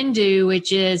lot of men do,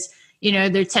 which is, their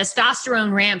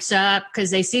testosterone ramps up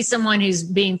because they see someone who's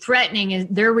being threatening,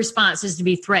 and their response is to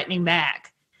be threatening back.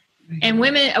 And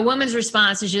a woman's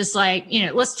response is just like,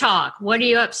 let's talk. What are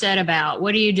you upset about?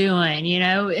 What are you doing?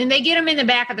 And they get them in the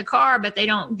back of the car, but they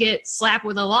don't get slapped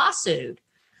with a lawsuit.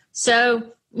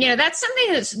 So, that's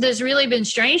something that's really been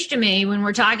strange to me when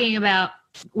we're talking about,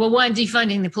 well, one,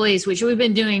 defunding the police, which we've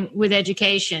been doing with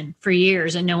education for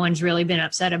years, and no one's really been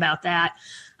upset about that.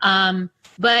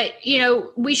 But,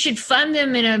 we should fund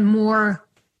them in a more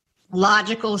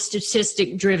logical,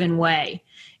 statistic-driven way.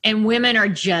 And women are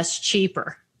just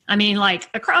cheaper. I mean, like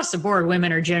across the board,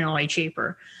 women are generally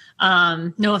cheaper.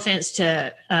 No offense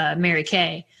to Mary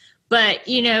Kay. But,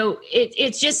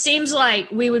 it just seems like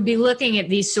we would be looking at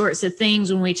these sorts of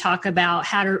things when we talk about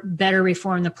how to better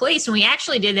reform the police. And we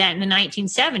actually did that in the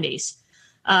 1970s.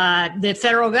 The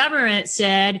federal government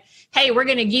said, hey, we're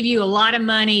going to give you a lot of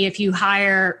money if you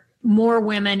hire more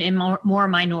women and more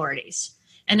minorities.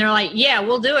 And they're like, yeah,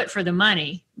 we'll do it for the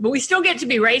money, but we still get to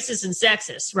be racist and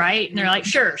sexist, right? And they're like,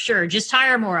 sure, just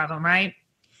hire more of them, right?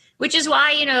 Which is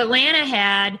why, Atlanta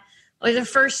had the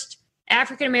first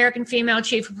African-American female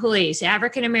chief of police,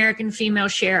 African-American female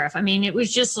sheriff. I mean, it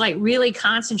was just like really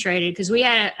concentrated, because we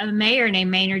had a mayor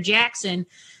named Maynard Jackson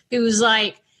who was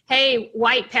like, hey,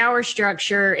 white power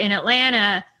structure in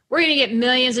Atlanta, we're going to get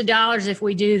millions of dollars if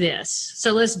we do this.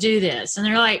 So let's do this. And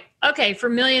they're like, okay, for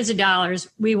millions of dollars,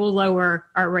 we will lower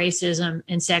our racism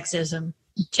and sexism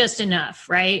just enough,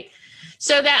 right?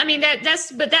 So that's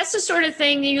the sort of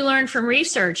thing that you learn from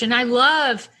research. And I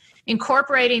love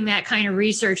incorporating that kind of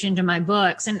research into my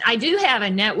books. And I do have a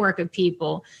network of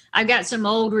people. I've got some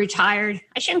old retired,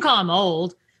 I shouldn't call them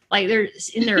old, like they're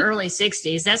in their early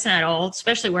 60s. That's not old,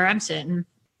 especially where I'm sitting.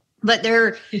 But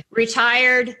they're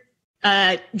retired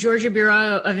Georgia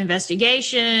Bureau of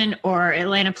Investigation or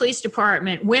Atlanta Police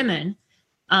Department women.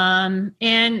 And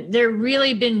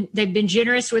they've been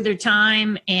generous with their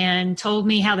time and told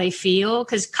me how they feel,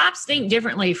 because cops think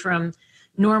differently from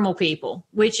normal people,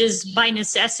 which is by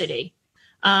necessity.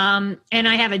 And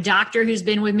I have a doctor who's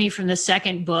been with me from the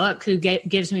second book who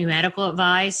gives me medical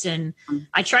advice. And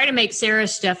I try to make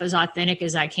Sarah's stuff as authentic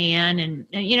as I can. And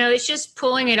it's just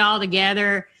pulling it all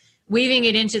together weaving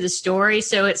it into the story.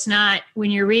 So it's not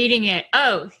when you're reading it,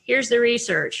 oh, here's the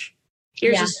research.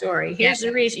 Here's the story. Here's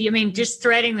the reason. I mean, just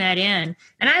threading that in.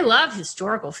 And I love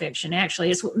historical fiction,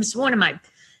 actually. It's one of my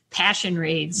passion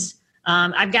reads.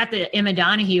 I've got the Emma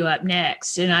Donoghue up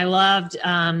next. And I loved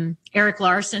Eric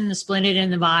Larson, The Splendid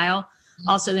and the Vile,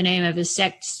 also the name of his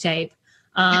sex tape.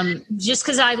 Just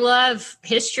because I love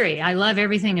history. I love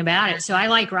everything about it. So I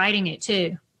like writing it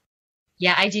too.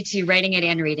 Yeah, I do too. Writing it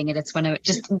and reading it. It's one of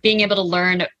just being able to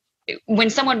learn. When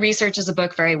someone researches a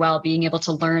book very well, being able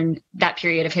to learn that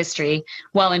period of history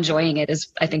while enjoying it is,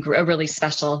 I think, a really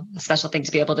special thing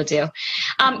to be able to do.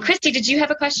 Christy, did you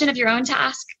have a question of your own to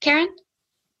ask Karin?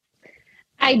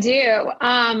 I do.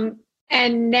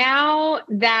 And now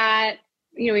that,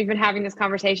 we've been having this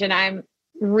conversation, I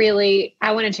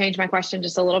want to change my question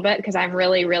just a little bit because I'm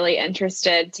really, really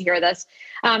interested to hear this.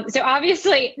 So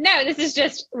obviously, this is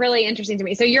just really interesting to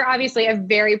me. So you're obviously a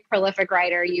very prolific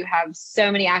writer. You have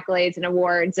so many accolades and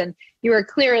awards, and you are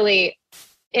clearly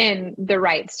in the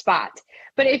right spot.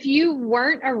 But if you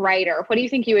weren't a writer, what do you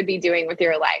think you would be doing with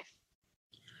your life?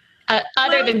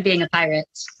 Other than being a pirate.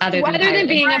 Other than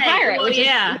being a pirate. Well,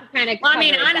 yeah.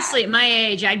 Honestly, at my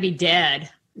age, I'd be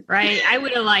dead, right? I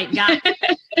would have got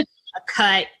a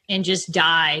cut and just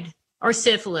died, or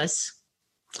syphilis.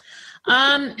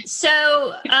 I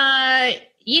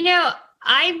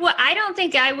don't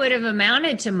think I would have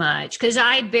amounted to much because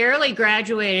I barely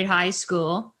graduated high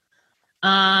school.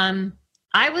 I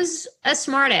was a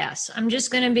smart ass. I'm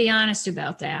just going to be honest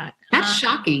about that. That's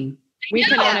shocking. We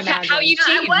can imagine. How you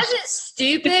changed. I wasn't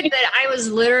stupid, but I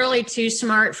was literally too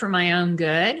smart for my own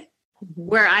good,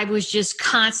 where I was just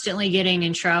constantly getting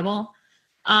in trouble.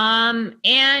 And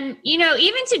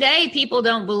even today, people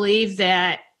don't believe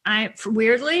that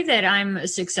that I'm a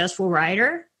successful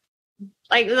writer.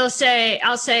 Like I'll say,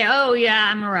 oh yeah,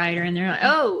 I'm a writer. And they're like,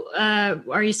 oh,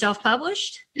 are you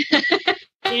self-published?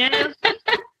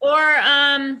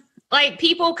 Or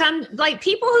people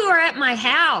who are at my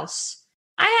house.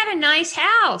 I have a nice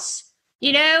house.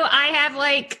 I have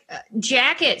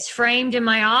jackets framed in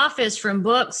my office from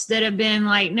books that have been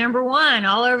 #1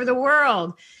 all over the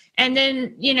world. And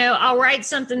then, I'll write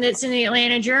something that's in the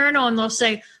Atlanta Journal and they'll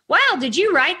say, wow, did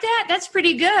you write that? That's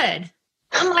pretty good.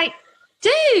 I'm like,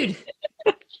 dude,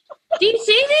 do you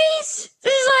see these?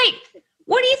 This is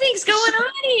what do you think's going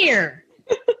on here?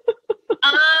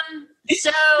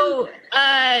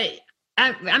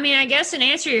 I guess in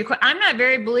answer to your question, I'm not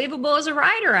very believable as a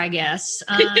writer, I guess.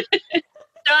 So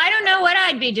I don't know what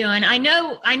I'd be doing. I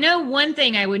know one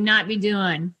thing I would not be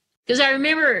doing. Because I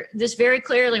remember this very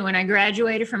clearly when I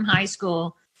graduated from high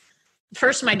school.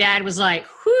 First, my dad was like,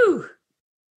 whew,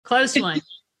 close one.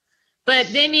 But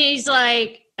then he's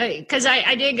like, because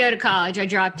I did go to college. I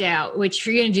dropped out, which if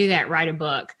you're going to do that, write a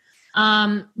book.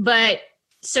 But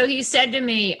so he said to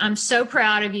me, I'm so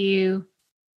proud of you.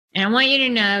 And I want you to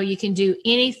know you can do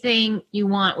anything you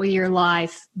want with your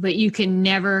life, but you can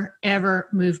never, ever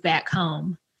move back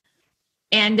home.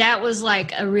 And that was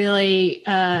a really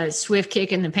swift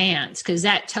kick in the pants because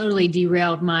that totally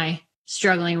derailed my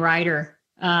struggling writer,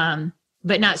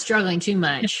 but not struggling too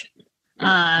much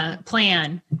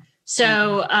plan.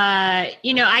 So, I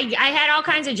had all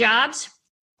kinds of jobs.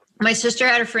 My sister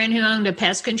had a friend who owned a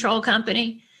pest control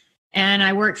company, and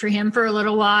I worked for him for a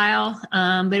little while,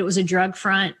 but it was a drug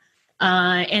front.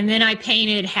 And then I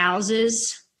painted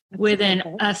houses with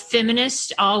a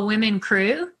feminist all-women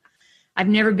crew. I've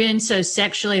never been so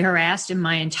sexually harassed in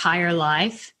my entire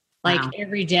life. Wow.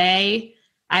 Every day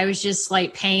I was just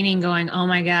painting going, oh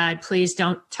my God, please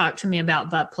don't talk to me about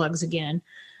butt plugs again.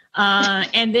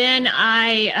 And then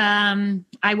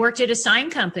I worked at a sign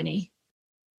company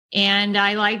and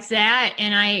I liked that.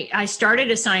 And I started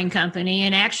a sign company,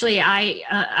 and actually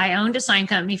I owned a sign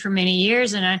company for many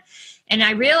years. And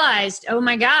I realized, oh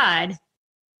my God,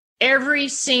 every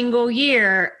single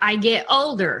year I get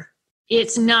older.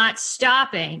 It's not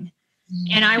stopping.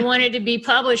 And I wanted to be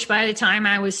published by the time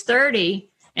I was 30.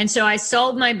 And so I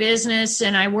sold my business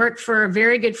and I worked for a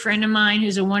very good friend of mine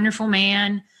who's a wonderful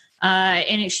man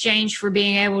in exchange for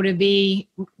being able to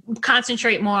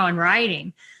concentrate more on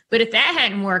writing. But if that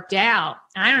hadn't worked out,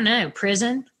 I don't know,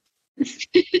 prison? It's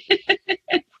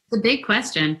a big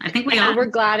question. I think we're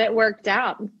glad it worked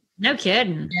out. No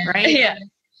kidding, right? Yeah.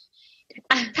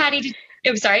 Patty,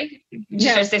 sorry.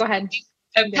 No, go ahead.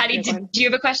 Patty, do you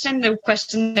have a question? The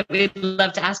question that we'd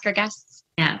love to ask our guests?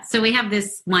 Yeah. So we have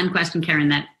this one question, Karin,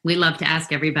 that we love to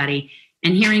ask everybody.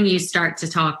 And hearing you start to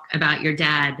talk about your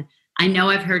dad, I know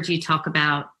I've heard you talk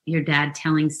about your dad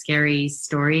telling scary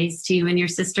stories to you and your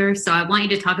sister. So I want you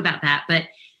to talk about that. But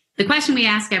The question we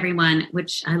ask everyone,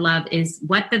 which I love, is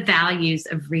what the values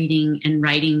of reading and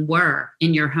writing were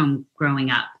in your home growing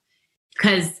up.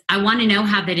 Because I want to know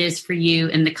how that is for you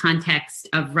in the context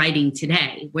of writing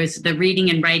today. Was the reading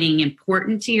and writing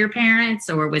important to your parents,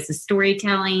 or was the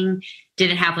storytelling,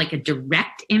 did it have like a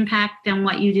direct impact on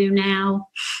what you do now?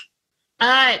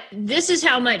 This is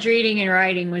how much reading and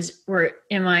writing were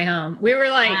in my home. We were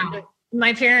like, wow.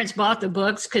 My parents bought the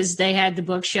books because they had the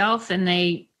bookshelf, and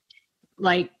they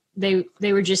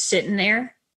were just sitting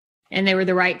there, and they were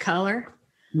the right color.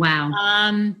 Wow.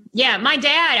 Yeah, my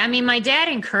dad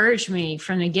encouraged me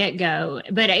from the get-go,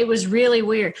 but it was really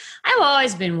weird. I've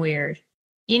always been weird,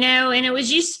 and it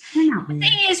was just, the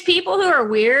thing is, people who are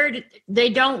weird, they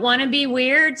don't want to be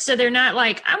weird. So they're not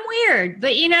like, I'm weird,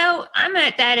 but I'm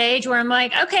at that age where I'm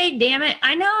like, okay, damn it.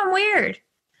 I know I'm weird.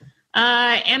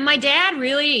 And my dad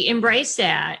really embraced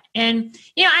that. And,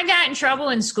 I got in trouble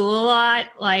in school a lot.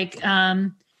 Like,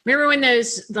 remember when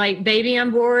those like baby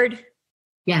on board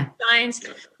signs?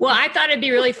 Well, I thought it'd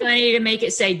be really funny to make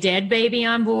it say dead baby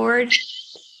on board.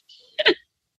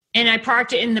 And I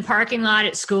parked it in the parking lot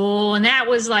at school. And that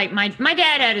was like, my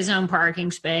dad had his own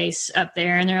parking space up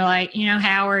there. And they're like,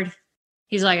 Howard,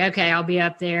 he's like, okay, I'll be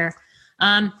up there.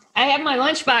 I have my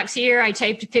lunchbox here. I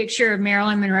taped a picture of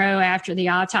Marilyn Monroe after the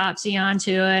autopsy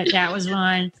onto it. That was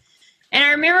one. And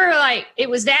I remember like, it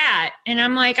was that. And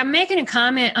I'm like, I'm making a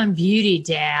comment on beauty,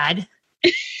 Dad.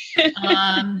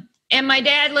 And my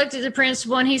dad looked at the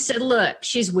principal and he said, look,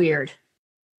 she's weird.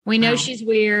 We know she's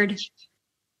weird.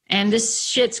 And this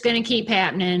shit's going to keep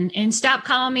happening. And stop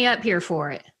calling me up here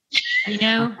for it.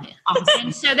 Awesome.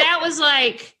 And so that was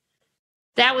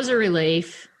a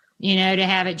relief, to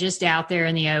have it just out there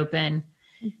in the open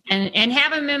and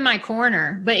have him in my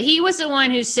corner. But he was the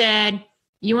one who said,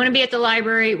 you want to be at the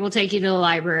library? We'll take you to the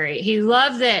library. He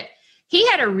loved that. He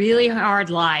had a really hard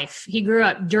life. He grew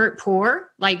up dirt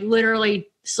poor, like literally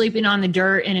sleeping on the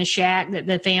dirt in a shack that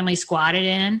the family squatted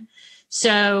in.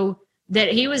 So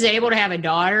that he was able to have a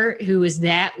daughter who was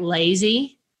that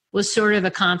lazy was sort of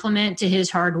a compliment to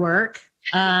his hard work.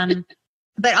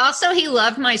 But also he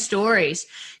loved my stories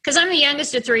because I'm the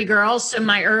youngest of three girls. So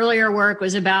my earlier work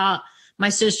was about my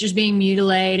sisters being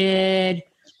mutilated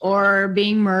or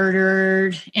being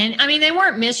murdered. And I mean, they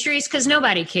weren't mysteries because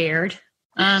nobody cared.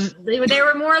 They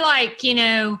were more like,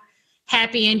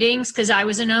 happy endings because I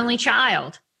was an only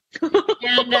child.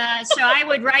 And so I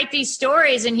would write these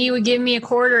stories and he would give me a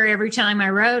quarter every time I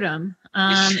wrote them.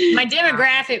 My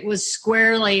demographic was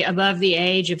squarely above the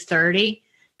age of 30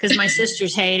 because my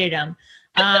sisters hated them.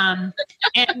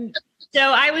 And so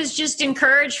I was just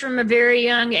encouraged from a very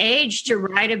young age to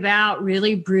write about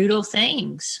really brutal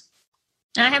things.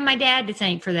 I have my dad to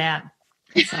thank for that.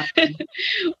 Awesome.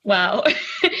 Wow.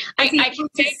 I can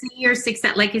see your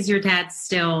success. Like, is your dad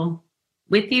still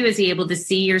with you? Is he able to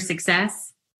see your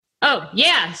success? Oh,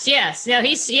 yes. No,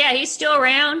 he's still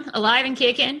around, alive and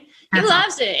kicking. He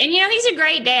loves it. And, he's a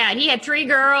great dad. He had 3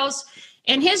 girls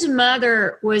and his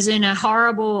mother was in a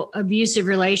horrible abusive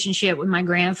relationship with my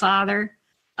grandfather,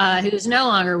 who is no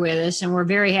longer with us. And we're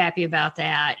very happy about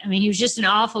that. I mean, he was just an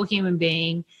awful human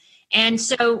being. And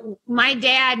so my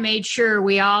dad made sure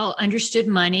we all understood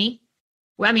money.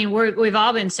 I mean, we've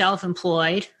all been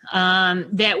self-employed,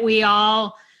 that we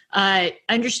all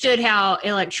understood how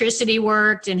electricity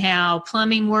worked and how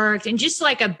plumbing worked and just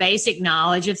like a basic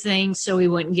knowledge of things so we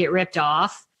wouldn't get ripped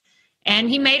off.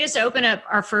 And he made us open up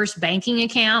our first banking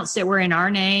accounts that were in our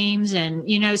names. And,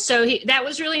 so that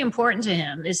was really important to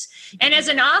him. And as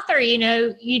an author,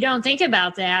 you don't think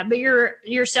about that, but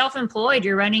you're self-employed,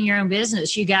 you're running your own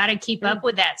business. You got to keep up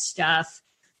with that stuff,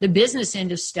 the business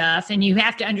end of stuff. And you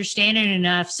have to understand it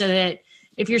enough so that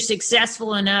if you're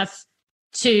successful enough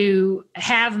to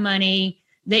have money,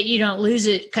 that you don't lose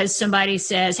it because somebody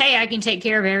says, hey, I can take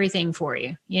care of everything for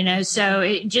you. So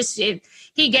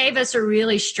he gave us a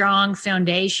really strong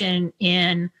foundation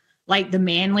in like the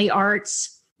manly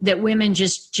arts that women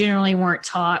just generally weren't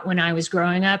taught when I was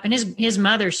growing up. And his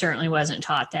mother certainly wasn't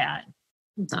taught that.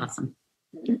 That's awesome.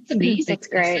 That's amazing. That's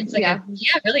great. Like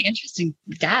really interesting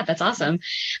dad. That's awesome.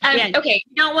 Okay.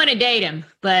 You don't want to date him,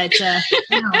 but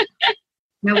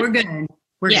no, we're good.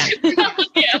 Yeah.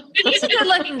 He's a good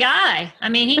looking guy. I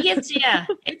mean, he gets,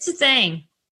 it's a thing.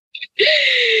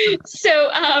 So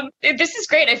this is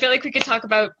great. I feel like we could talk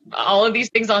about all of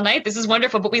these things all night. This is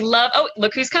wonderful, but we love,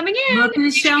 look who's coming in. Look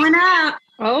who's showing up.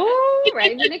 Oh,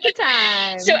 right in the nick of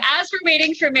time. So as we're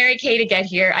waiting for Mary Kay to get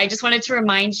here, I just wanted to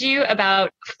remind you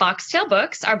about Foxtail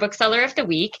Books, our bookseller of the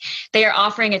week. They are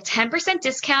offering a 10%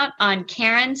 discount on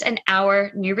Karen's and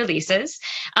our new releases.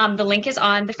 The link is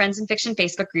on the Friends in Fiction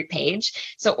Facebook group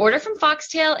page. So order from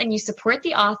Foxtail and you support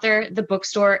the author, the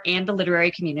bookstore, and the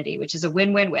literary community, which is a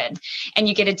win-win-win. And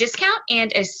you get a discount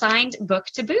and a signed book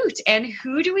to boot. And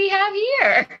who do we have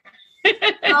here?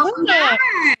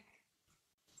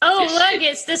 Oh, look,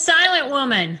 it's the silent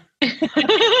woman.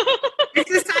 It's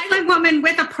a silent woman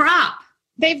with a prop.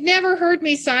 They've never heard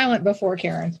me silent before,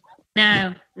 Karen.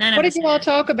 No, none of What us did you all have.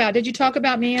 talk about? Did you talk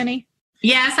about me, Annie?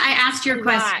 Yes, I asked your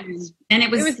question, and it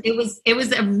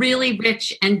was a really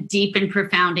rich and deep and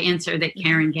profound answer that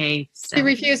Karin gave. So. She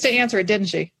refused to answer it, didn't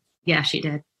she? Yeah, she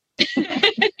did.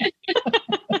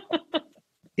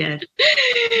 Good.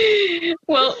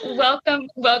 Well,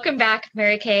 welcome back,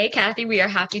 Mary Kay. Kathy, we are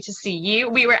happy to see you.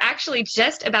 We were actually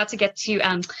just about to get to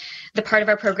the part of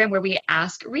our program where we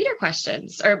ask reader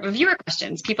questions or viewer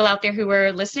questions, people out there who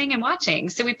are listening and watching.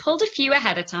 So we pulled a few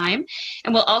ahead of time,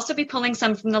 and we'll also be pulling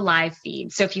some from the live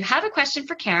feed. So if you have a question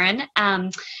for Karin,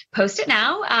 post it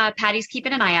now. Patty's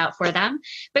keeping an eye out for them.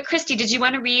 But Christy, did you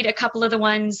want to read a couple of the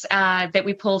ones that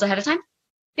we pulled ahead of time?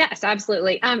 Yes,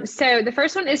 absolutely. So the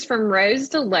first one is from Rose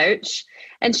DeLoach,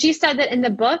 and she said that in the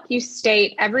book you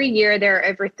state every year there are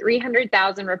over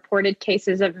 300,000 reported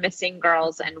cases of missing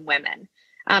girls and women.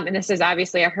 And this is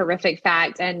obviously a horrific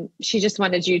fact, and she just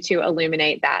wanted you to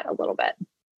illuminate that a little bit.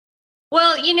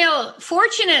 Well,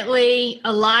 fortunately,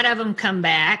 a lot of them come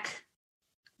back.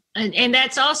 And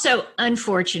that's also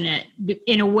unfortunate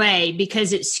in a way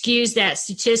because it skews that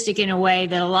statistic in a way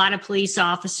that a lot of police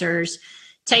officers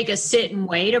take a sit and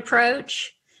wait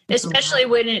approach, especially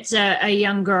when it's a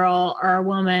young girl or a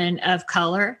woman of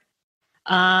color.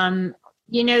 So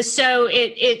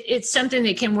it's something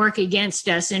that can work against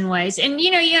us in ways. And,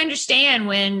 you understand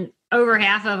when over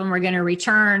half of them are going to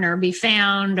return or be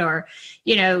found or,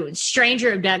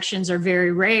 stranger abductions are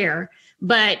very rare,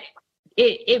 but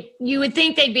you would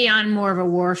think they'd be on more of a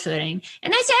war footing.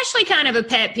 And that's actually kind of a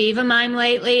pet peeve of mine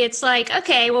lately. It's like,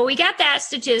 okay, well, we got that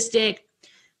statistic.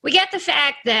 We get the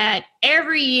fact that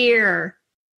every year,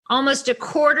 almost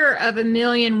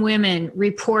 250,000 women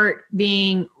report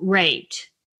being raped,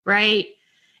 right?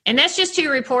 And that's just who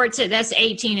reports it. That's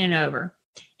 18 and over.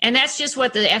 And that's just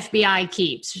what the FBI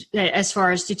keeps as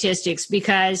far as statistics,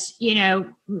 because,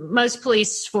 most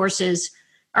police forces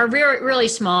are really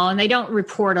small and they don't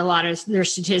report a lot of their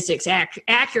statistics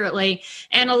accurately.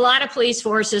 And a lot of police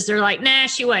forces, they're like, nah,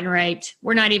 she wasn't raped.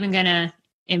 We're not even going to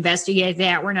investigate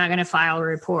that. We're not going to file a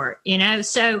report,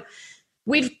 So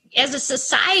as a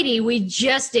society, we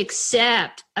just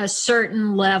accept a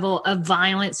certain level of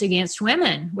violence against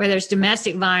women, whether it's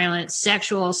domestic violence,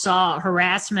 sexual assault,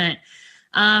 harassment.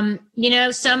 Some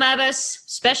of us,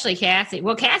 especially Kathy.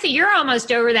 Well, Kathy, you're almost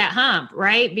over that hump,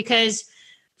 right? Because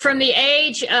from the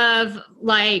age of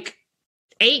like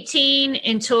 18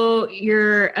 until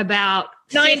you're about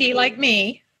 90, 50, like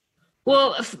me.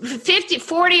 Well,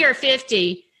 40 or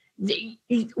 50,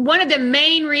 one of the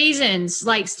main reasons,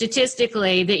 like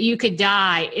statistically, that you could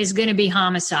die is going to be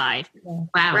homicide.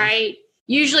 Wow. Right?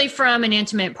 Usually from an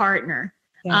intimate partner.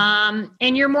 Yeah.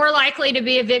 And you're more likely to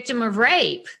be a victim of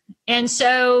rape. And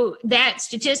so that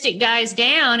statistic dies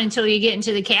down until you get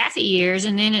into the Kathy years,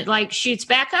 and then it like shoots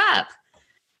back up.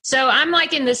 So I'm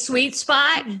like in the sweet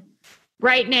spot.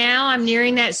 Right now, I'm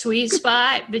nearing that sweet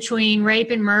spot between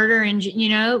rape and murder, and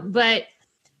but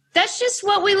that's just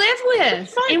what we live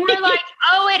with. And we're like,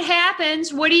 oh, it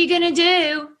happens. What are you going to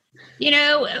do?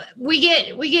 We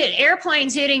get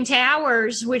airplanes hitting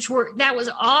towers, that was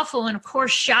awful and of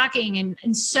course shocking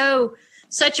and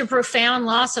such a profound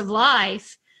loss of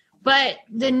life. But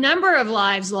the number of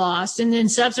lives lost, and then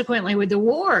subsequently with the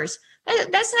wars,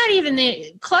 that's not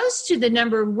even close to the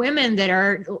number of women that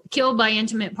are killed by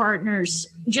intimate partners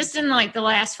just in like the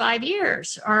last 5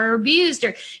 years or abused.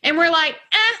 And we're like,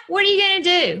 what are you going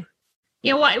to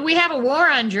do? We have a war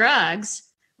on drugs,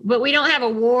 but we don't have a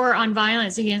war on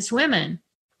violence against women.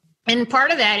 And part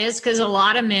of that is because a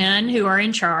lot of men who are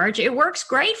in charge, it works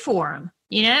great for them,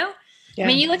 Yeah. I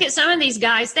mean, you look at some of these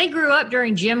guys, they grew up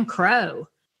during Jim Crow.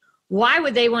 Why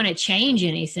would they want to change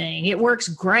anything? It works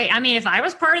great. I mean, if I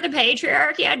was part of the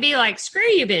patriarchy, I'd be like, screw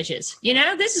you bitches.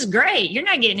 This is great. You're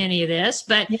not getting any of this.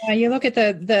 But yeah, you look at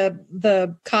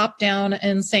the cop down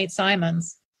in St.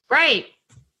 Simon's. Right.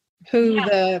 Who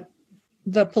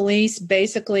the police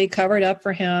basically covered up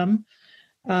for him.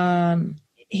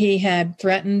 He had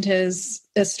threatened his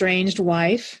estranged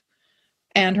wife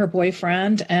and her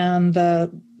boyfriend, and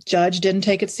the judge didn't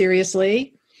take it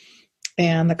seriously.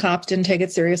 And the cops didn't take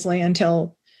it seriously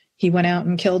until he went out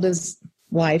and killed his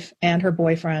wife and her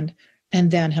boyfriend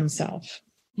and then himself.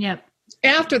 Yep.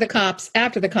 After the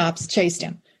cops chased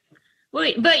him.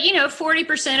 Well, but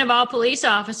 40% of all police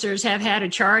officers have had a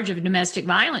charge of domestic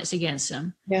violence against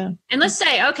them. Yeah. And let's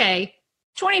say, okay,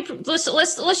 20,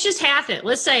 let's just half it.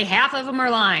 Let's say half of them are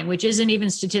lying, which isn't even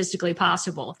statistically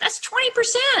possible. That's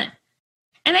 20%.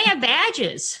 And they have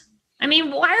badges. I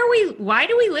mean, why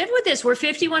do we live with this? We're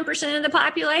 51% of the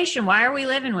population. Why are we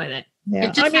living with it?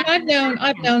 Yeah. I mean,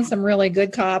 I've known some really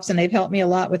good cops, and they've helped me a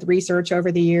lot with research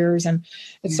over the years. And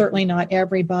it's certainly not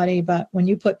everybody, but when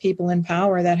you put people in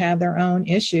power that have their own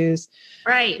issues.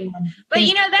 Right. But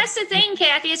that's the thing,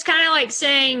 Kathy. It's kind of like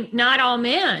saying not all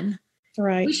men.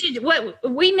 Right.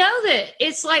 We know that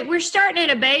it's like we're starting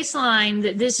at a baseline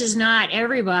that this is not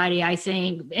everybody, I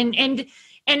think. And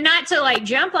not to like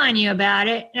jump on you about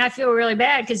it. And I feel really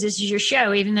bad because this is your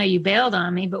show, even though you bailed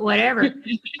on me, but whatever,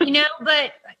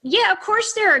 but yeah, of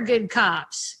course there are good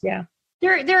cops. Yeah.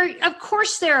 Of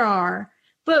course there are,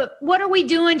 but what are we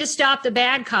doing to stop the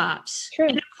bad cops? True.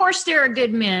 And of course there are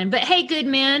good men, but hey, good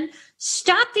men,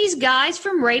 stop these guys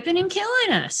from raping and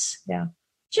killing us. Yeah.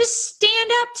 Just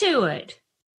stand up to it.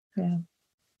 Yeah.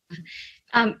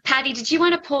 Patty, did you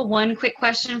want to pull one quick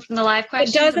question from the live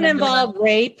question? It doesn't involve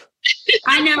rape.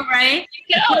 I know, right?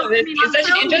 No, this is such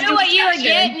an You knew interesting what you were discussion.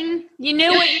 getting. You knew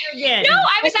what you were getting. No,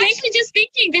 I was actually just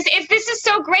thinking this is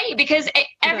so great because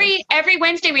every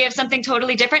Wednesday we have something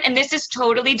totally different, and this is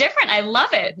totally different. I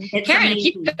love it. It's Karin,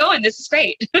 amazing. keep going. This is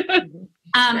great.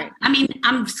 I mean,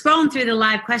 I'm scrolling through the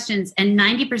live questions, and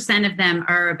 90% of them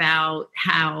are about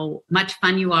how much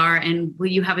fun you are and will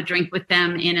you have a drink with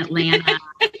them in Atlanta.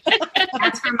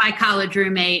 That's for my college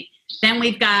roommate. Then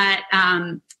we've got,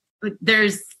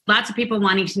 there's lots of people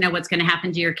wanting to know what's going to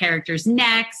happen to your characters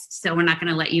next. So we're not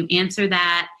going to let you answer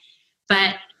that.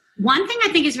 But one thing I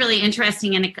think is really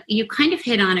interesting, and you kind of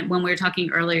hit on it when we were talking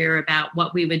earlier about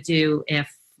what we would do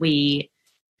if we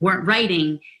weren't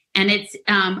writing. And it's,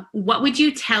 what would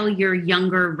you tell your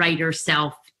younger writer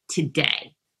self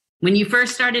today? When you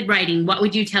first started writing, what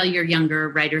would you tell your younger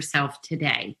writer self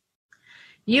today?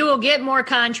 You will get more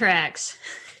contracts.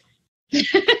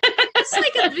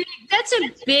 That's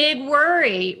a big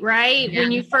worry, right? Yeah.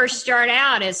 When you first start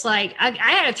out, it's like, I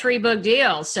had a 3-book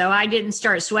deal, so I didn't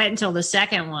start sweating until the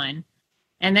second one.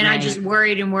 And then I just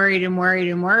worried and worried and worried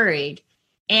and worried.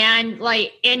 And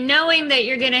knowing that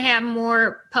you're going to have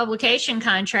more publication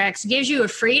contracts gives you a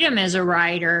freedom as a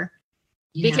writer,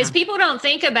 because people don't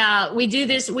think about, we do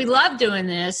this, we love doing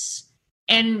this.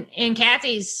 And in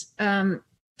Kathy's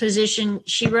position,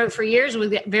 she wrote for years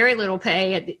with very little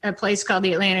pay at a place called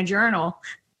the Atlanta Journal.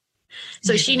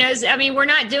 So she knows, I mean, we're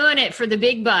not doing it for the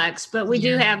big bucks, but we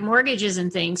do have mortgages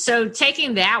and things. So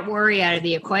taking that worry out of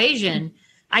the equation,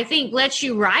 I think lets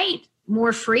you write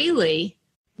more freely.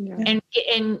 Yeah.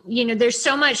 And there's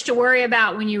so much to worry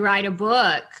about when you write a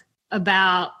book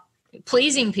about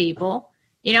pleasing people.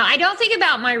 I don't think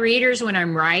about my readers when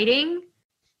I'm writing,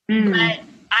 but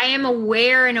I am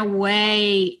aware in a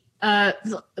way,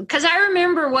 because I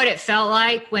remember what it felt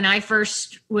like when I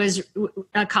first was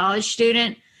a college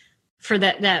student for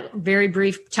that very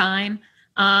brief time.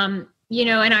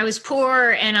 And I was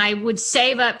poor, and I would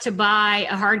save up to buy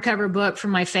a hardcover book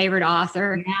from my favorite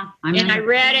author. Yeah, and I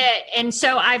read it. And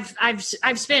so I've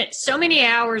spent so many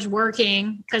hours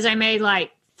working because I made like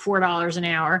 $4 an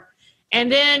hour. And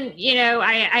then,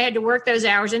 I had to work those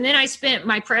hours. And then I spent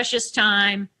my precious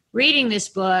time reading this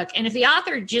book. And if the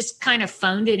author just kind of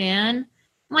phoned it in, I'm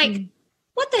like,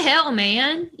 what the hell,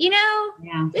 man?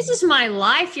 This is my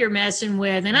life you're messing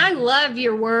with. And I love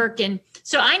your work. And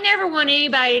so I never want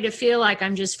anybody to feel like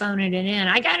I'm just phoning it in.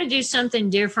 I got to do something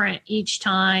different each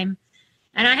time.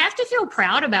 And I have to feel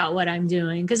proud about what I'm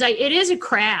doing, because it is a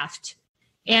craft.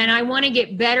 And I want to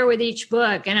get better with each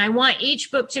book. And I want each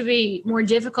book to be more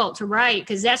difficult to write,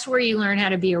 because that's where you learn how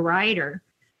to be a writer.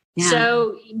 Yeah.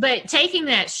 So, but taking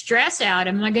that stress out,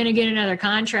 am I going to get another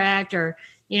contract, or,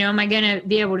 am I going to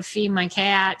be able to feed my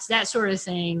cats? That sort of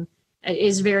thing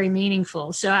is very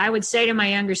meaningful. So I would say to my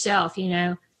younger self,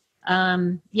 you'll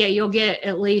have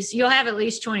at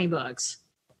least 20 books.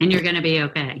 And you're going to be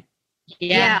okay.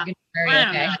 Yeah. I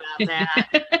don't know about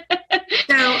that.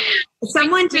 So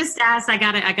someone just asked, I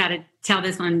gotta tell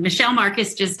this one. Michelle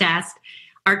Marcus just asked,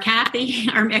 are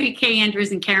Mary Kay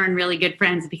Andrews and Karin really good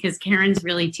friends? Because Karin's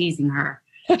really teasing her.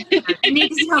 I need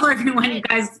to tell everyone you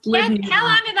guys live in. How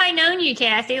long have I known you,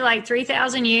 Kathy? Like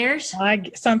 3,000 years?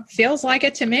 Feels like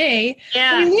it to me.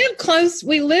 Yeah. We live close.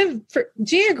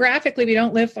 Geographically, we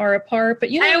don't live far apart, but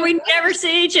we never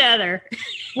see each other.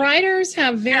 Writers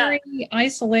have very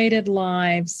isolated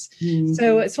lives. Mm-hmm.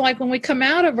 So it's like when we come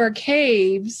out of our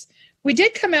caves, we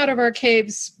did come out of our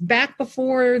caves back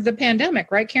before the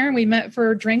pandemic, right, Karin? We met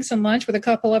for drinks and lunch with a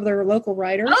couple of their local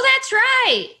writers. Oh, that's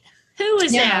right. Who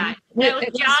was that? That was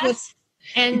Joss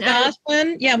and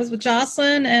Jocelyn. Yeah, it was with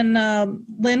Jocelyn and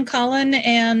Lynn Cullen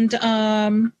and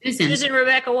Susan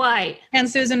Rebecca White. And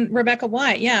Susan Rebecca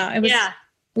White. Yeah, it was. Yeah.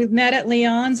 We met at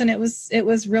Leon's, and it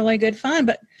was really good fun.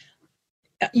 But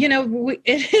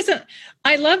it isn't.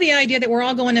 I love the idea that we're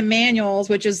all going to Manual's,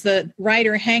 which is the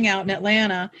writer hangout in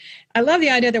Atlanta. I love the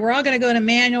idea that we're all going to go to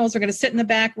Manual's. We're going to sit in the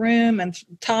back room and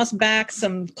toss back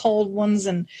some cold ones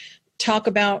and talk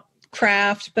about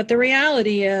craft. But the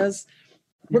reality is,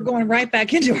 we're going right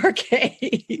back into our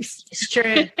caves. It's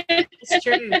true. It's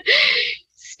true.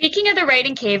 Speaking of the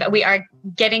writing cave, we are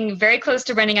getting very close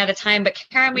to running out of time. But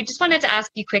Karin, we just wanted to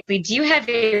ask you quickly, do you have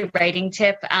a writing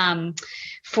tip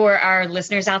for our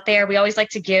listeners out there? We always like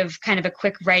to give kind of a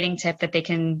quick writing tip that they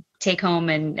can take home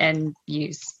and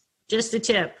use. Just a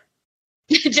tip.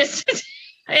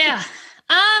 Yeah.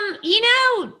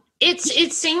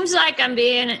 It seems like I'm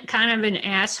being kind of an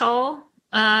asshole,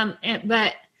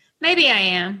 but maybe I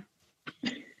am.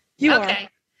 You are.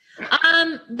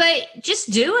 But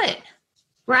just do it.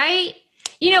 Right?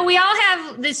 We all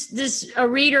have a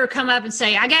reader come up and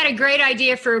say, I got a great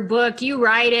idea for a book. You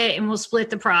write it and we'll split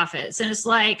the profits. And it's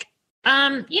like,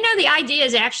 the idea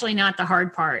is actually not the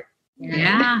hard part.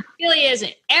 Yeah. It really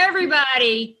isn't.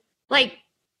 Everybody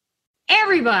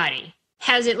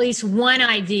has at least one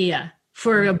idea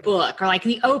for a book or like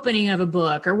the opening of a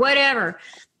book or whatever.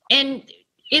 And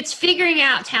it's figuring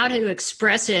out how to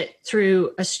express it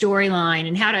through a storyline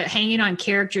and how to hang it on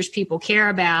characters people care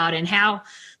about and how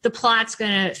the plot's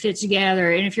going to fit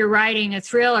together. And if you're writing a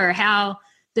thriller, how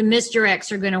the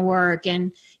misdirects are going to work.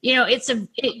 And,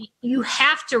 you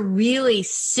have to really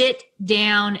sit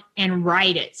down and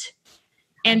write it.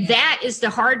 And that is the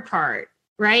hard part,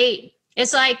 right?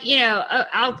 It's like,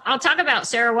 I'll talk about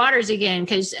Sarah Waters again,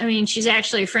 because, she's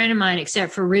actually a friend of mine,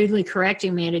 except for rudely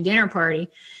correcting me at a dinner party.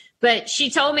 But she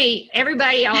told me,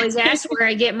 everybody always asks where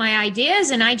I get my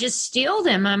ideas, and I just steal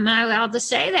them. I'm not allowed to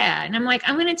say that. And I'm like,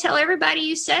 I'm going to tell everybody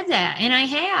you said that. And I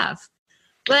have.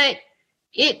 But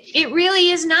it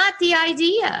really is not the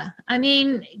idea.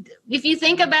 If you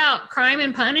think about Crime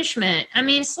and Punishment,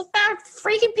 it's about a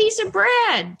freaking piece of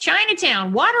bread.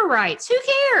 Chinatown, water rights, who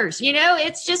cares?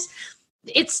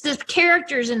 It's the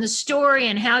characters and the story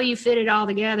and how you fit it all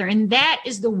together. And that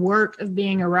is the work of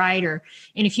being a writer.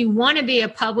 And if you want to be a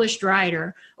published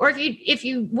writer, or if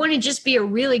you want to just be a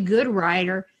really good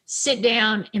writer, sit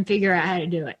down and figure out how to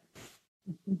do it.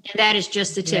 And that is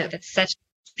just the tip. Yeah, that's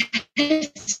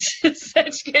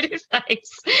such good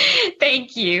advice.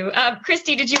 Thank you.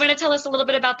 Christy, did you want to tell us a little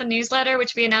bit about the newsletter,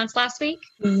 which we announced last week?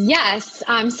 Yes.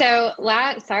 And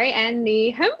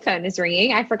the home phone is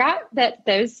ringing. I forgot that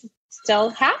those still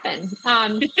happen.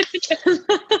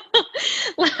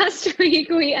 Last week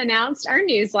we announced our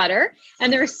newsletter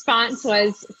and the response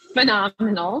was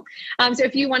phenomenal. So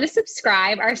if you want to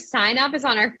subscribe, our sign up is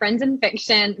on our Friends in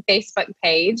Fiction Facebook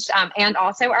page and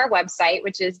also our website,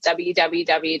 which is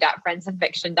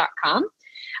www.friendsinfiction.com.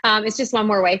 It's just one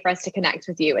more way for us to connect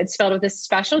with you. It's filled with a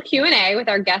special Q&A with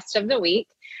our guest of the week,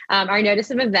 our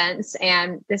notice of events,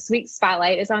 and this week's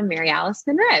spotlight is on Mary Alice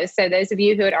Monroe. So those of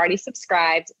you who had already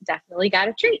subscribed definitely got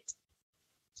a treat.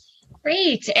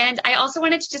 Great. And I also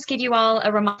wanted to just give you all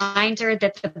a reminder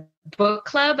that the book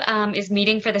club is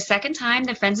meeting for the second time.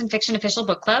 The Friends in Fiction official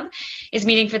book club is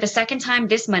meeting for the second time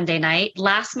this Monday night.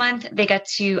 Last month, they got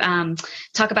to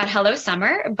talk about Hello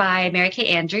Summer by Mary Kay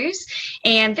Andrews.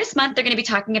 And this month, they're going to be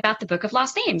talking about the Book of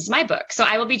Lost Names, my book. So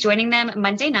I will be joining them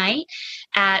Monday night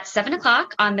at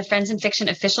 7:00 on the Friends in Fiction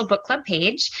official book club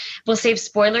page. We'll save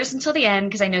spoilers until the end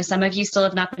because I know some of you still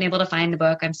have not been able to find the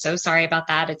book. I'm so sorry about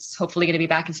that. It's hopefully going to be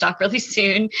back in stock really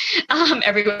soon,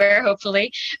 everywhere,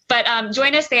 hopefully. But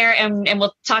join us there and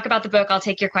we'll talk about the book. I'll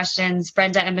take your questions.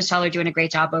 Brenda and Michelle are doing a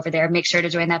great job over there. Make sure to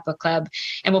join that book club.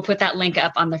 And we'll put that link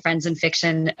up on the Friends in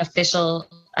Fiction official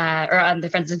or on the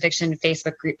Friends in Fiction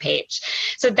Facebook group page.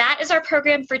 So that is our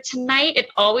program for tonight. It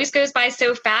always goes by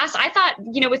so fast. I thought,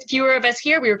 with fewer of us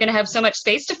here, we were going to have so much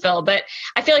space to fill, but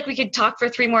I feel like we could talk for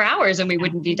 3 more hours and we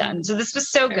wouldn't be done. So this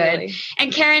was so good. Really.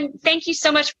 And Karin, thank you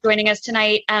so much for joining us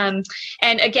tonight. And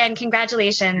again,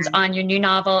 congratulations on your new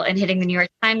novel and hitting the New York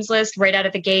Times list right out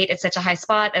of the gate. It's such a high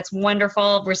spot. That's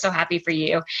wonderful. We're so happy for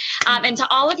you. And to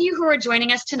all of you who are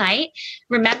joining us tonight,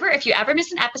 remember, if you ever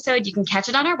miss an episode, you can catch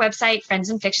it on our website,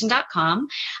 friendsinfiction.com. friendsandfiction.com.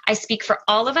 I speak for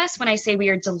all of us when I say we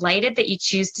are delighted that you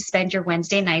choose to spend your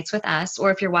Wednesday nights with us,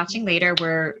 or if you're watching later,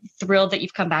 we're thrilled that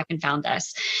you've come back and found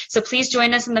us. So please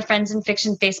join us in the Friends and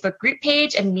Fiction Facebook group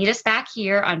page and meet us back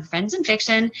here on Friends and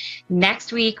Fiction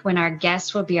next week when our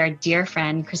guest will be our dear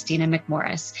friend, Christina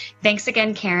McMorris. Thanks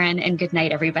again, Karin, and good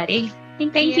night, everybody.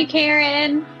 Thank you,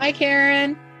 Karin. Hi,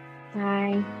 Karin.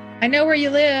 Bye. I know where you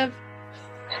live.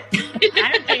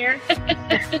 I don't care.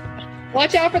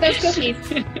 Watch out for those cookies.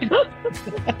 She's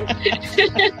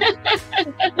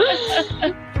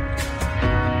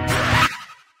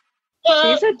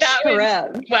a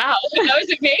trip. Wow, that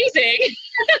was amazing.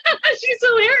 She's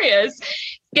hilarious.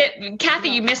 Kathy,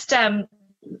 you missed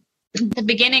the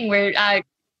beginning where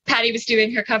Patty was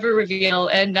doing her cover reveal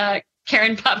and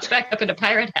Karin popped back up in a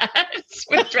pirate hat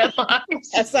with dreadlocks.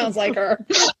 That sounds like her.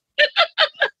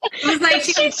 It was like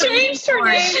She changed her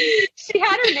name. She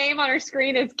had her name on her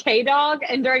screen as K-Dog,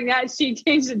 and during that, she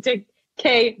changed it to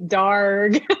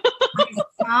K-Darg. I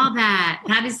saw that.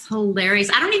 That is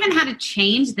hilarious. I don't even know how to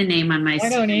change the name on my I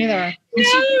don't either.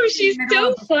 No, she's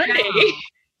so funny.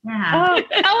 Yeah.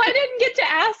 Oh, I didn't get to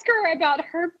ask her about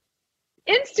her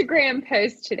Instagram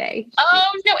post today. Oh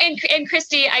no, and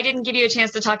Christy, I didn't give you a chance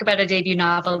to talk about a debut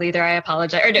novel either. I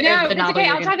apologize. Or No, the it's novel okay.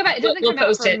 I'll talk about it. It doesn't we'll come out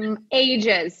post from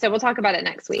ages, so we'll talk about it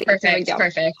next week. Perfect. Yeah.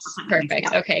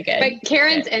 Okay, good. But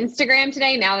Karen's Instagram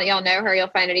today, now that y'all know her, you'll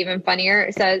find it even funnier.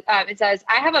 It says,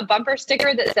 I have a bumper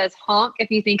sticker that says honk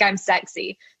if you think I'm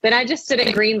sexy. Then I just stood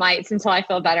at green lights until I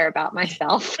feel better about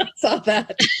myself. I saw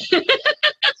that.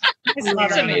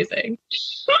 That's amazing.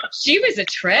 She was a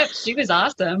trip. She was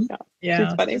awesome. Yeah,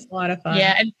 She's funny. it's a lot of fun.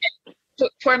 Yeah, and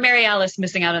poor Mary Alice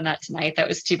missing out on that tonight. That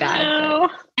was too bad. No.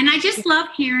 And I just love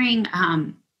hearing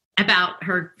about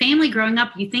her family growing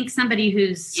up. You think somebody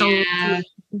who's sold to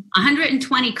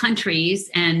 120 countries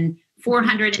and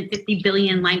 450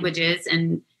 billion languages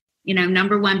and, you know,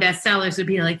 #1 bestsellers would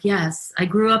be like, yes, I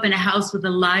grew up in a house with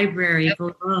a library full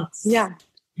of books. Yeah.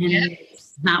 And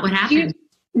it's not what happened.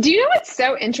 Do you know what's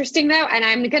so interesting though? And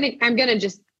I'm gonna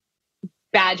just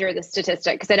badger the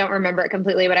statistic because I don't remember it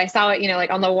completely, but I saw it, you know, like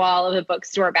on the wall of a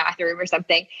bookstore bathroom or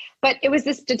something. But it was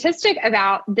the statistic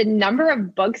about the number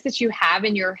of books that you have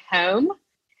in your home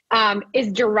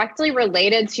is directly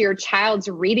related to your child's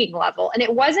reading level. And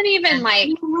it wasn't even like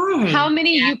how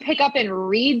many you pick up and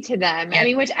read to them. I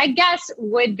mean, which I guess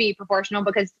would be proportional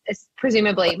because it's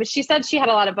presumably, but she said she had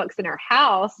a lot of books in her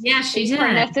house. Yeah, she that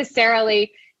weren't did.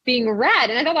 necessarily being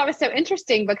read. And I thought that was so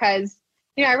interesting because,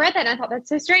 you know, I read that and I thought that's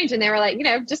so strange. And they were like, you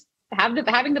know, just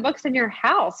having the books in your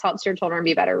house helps your children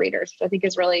be better readers, which I think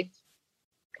is really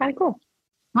kind of cool.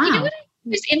 Wow. You know what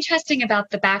was interesting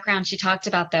about the background she talked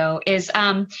about, though, is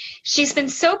she's been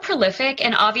so prolific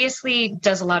and obviously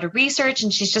does a lot of research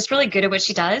and she's just really good at what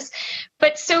she does.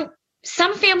 But so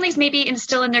some families maybe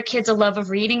instill in their kids a love of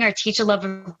reading or teach a love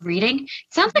of reading.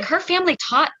 It sounds like her family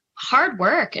taught hard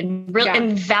work and really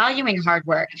and valuing hard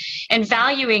work and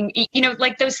valuing, you know,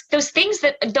 like those things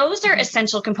those are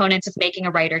essential components of making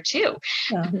a writer too.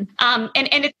 Yeah. And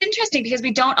it's interesting because we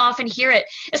don't often hear it,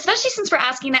 especially since we're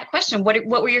asking that question. What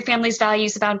were your family's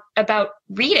values about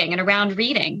reading and around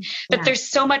reading? But there's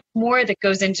so much more that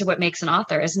goes into what makes an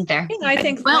author, isn't there? I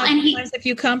think if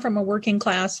you come from a working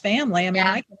class family, I mean,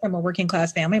 I come from a working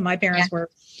class family. My parents were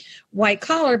white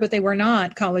collar, but they were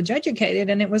not college educated.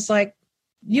 And it was like,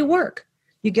 you work,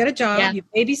 you get a job, you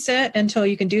babysit until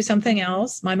you can do something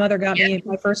else. My mother got me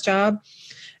my first job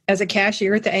as a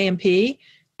cashier at the A&P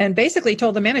and basically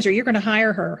told the manager, you're going to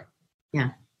hire her. Yeah.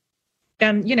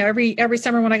 And, you know, every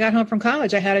summer when I got home from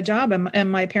college, I had a job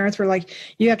and my parents were like,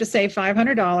 you have to save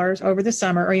 $500 over the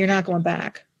summer or you're not going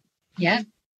back. Yeah.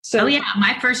 So,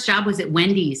 my first job was at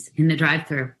Wendy's in the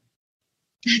drive-thru.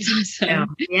 That's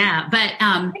awesome. Yeah. But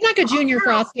it's like a junior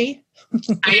Frosty.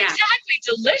 Exactly.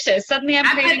 Delicious. Suddenly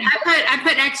I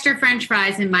put extra French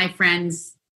fries in my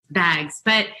friends' bags.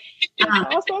 But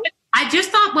I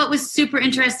just thought what was super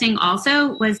interesting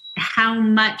also was how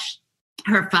much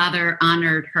her father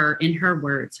honored her in her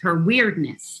words, her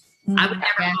weirdness. I would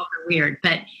never call her weird,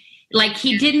 but like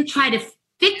he didn't try to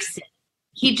fix it.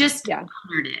 He just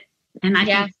honored it. And I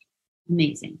think it's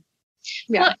amazing.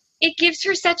 Yeah. Well, it gives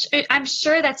her I'm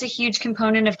sure that's a huge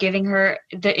component of giving her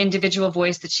the individual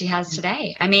voice that she has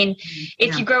today. I mean,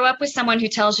 if you grow up with someone who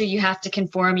tells you have to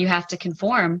conform,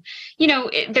 you know,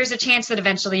 there's a chance that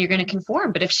eventually you're going to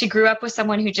conform. But if she grew up with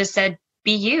someone who just said,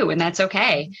 be you, and that's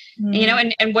okay, you know,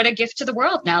 and what a gift to the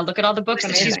world now. Look at all the books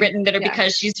that she's written that are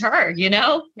because she's her, you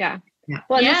know? Yeah.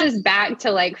 Well, this is back to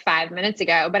like 5 minutes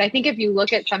ago. But I think if you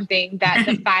look at something that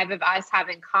the five of us have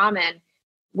in common,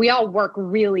 we all work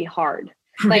really hard.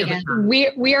 Like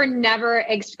Really? we are never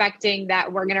expecting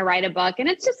that we're going to write a book and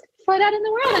it's just float out in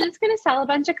the world and it's going to sell a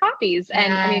bunch of copies.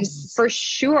 And I mean, for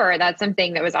sure, that's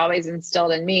something that was always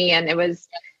instilled in me. And it was,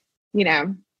 you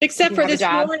know, except for this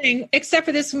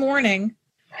morning,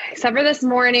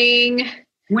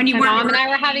 When you my were mom and I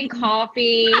were having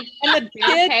coffee, and the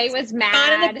kid was mad.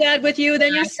 got in the bed with you.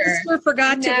 Then your sister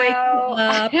forgot to wake you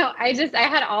up. No, I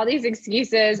had all these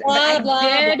excuses. Blah, but blah,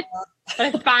 I did. blah.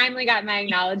 But I finally got my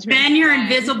acknowledgement. Then your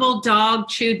invisible dog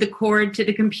chewed the cord to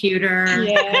the computer.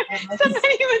 Yeah.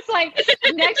 Somebody was like,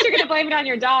 next you're going to blame it on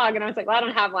your dog. And I was like, well, I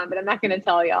don't have one, but I'm not going to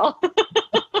tell y'all.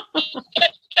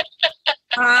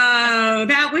 Oh,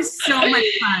 that was so much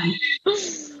fun.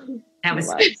 That was.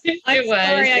 I'm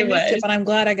sorry I missed it, but I'm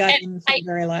glad I got in for the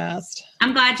very last.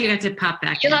 I'm glad you got to pop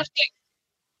back. You'll have to.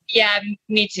 Yeah,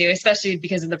 me too, especially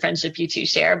because of the friendship you two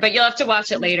share. But you'll have to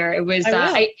watch it later. It was.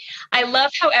 I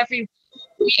love how every.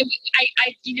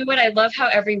 You know what? I love how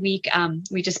every week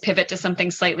we just pivot to something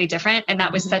slightly different, and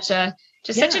that was such a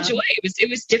joy. It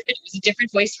was different. It was a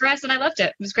different voice for us, and I loved it.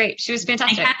 It was great. She was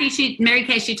fantastic. I'm happy Mary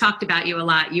Kay, she talked about you a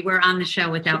lot. You were on the show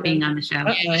without being on the show.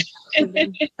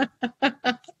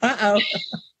 Uh-oh.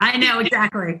 I know,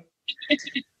 exactly.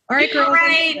 All right, girls. All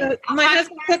right. My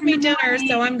husband cooked me dinner,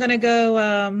 so I'm going to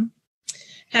go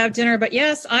have dinner. But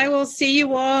yes, I will see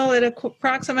you all at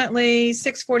approximately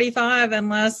 6:45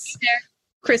 unless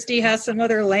Christy has some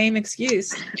other lame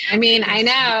excuse. I mean, I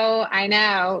know. I'm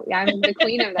the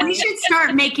queen of that. We should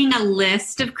start making a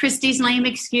list of Christy's lame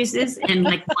excuses in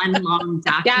like one long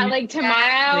document. Yeah, like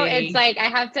tomorrow, it's like I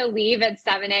have to leave at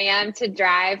 7 a.m. to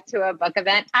drive to a book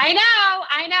event. I know.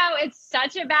 It's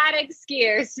such a bad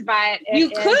excuse, but you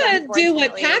could do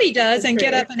what Patty does and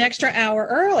get up an extra hour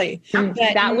early.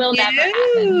 That will never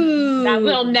happen. That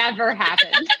will never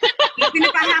happen. Even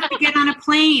if I have to get on a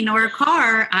plane or a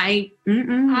car, I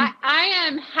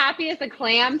am happy as a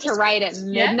clam to write at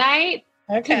midnight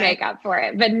to make up for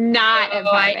it, but not at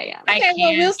 5 a.m. Okay,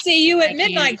 well, we'll see you at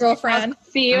midnight, girlfriend. I'll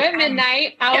see you at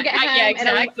midnight. I'll get home. I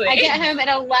get home at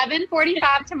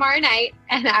 11:45 tomorrow night,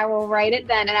 and I will write it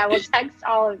then, and I will text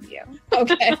all of you.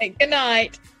 Okay. Good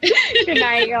night. Good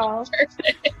night, y'all.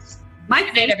 Perfect. Good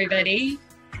night, everybody.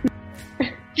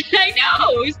 I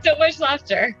know. So much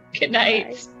laughter. Good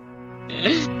night.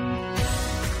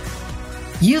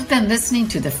 You've been listening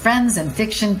to the Friends and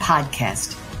Fiction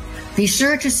Podcast. Be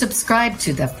sure to subscribe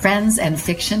to the Friends and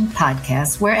Fiction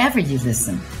Podcast wherever you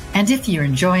listen. And if you're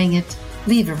enjoying it,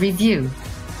 leave a review.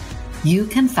 You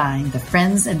can find the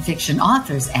Friends and Fiction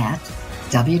authors at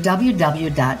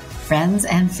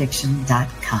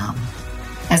www.friendsandfiction.com,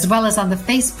 as well as on the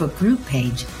Facebook group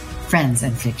page, Friends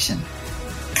and Fiction.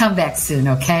 Come back soon,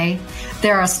 okay?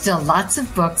 There are still lots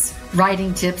of books,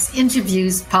 writing tips,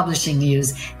 interviews, publishing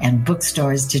news, and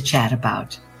bookstores to chat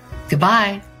about.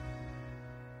 Goodbye.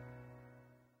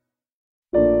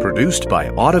 Produced by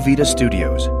Audavita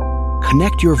Studios.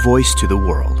 Connect your voice to the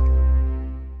world.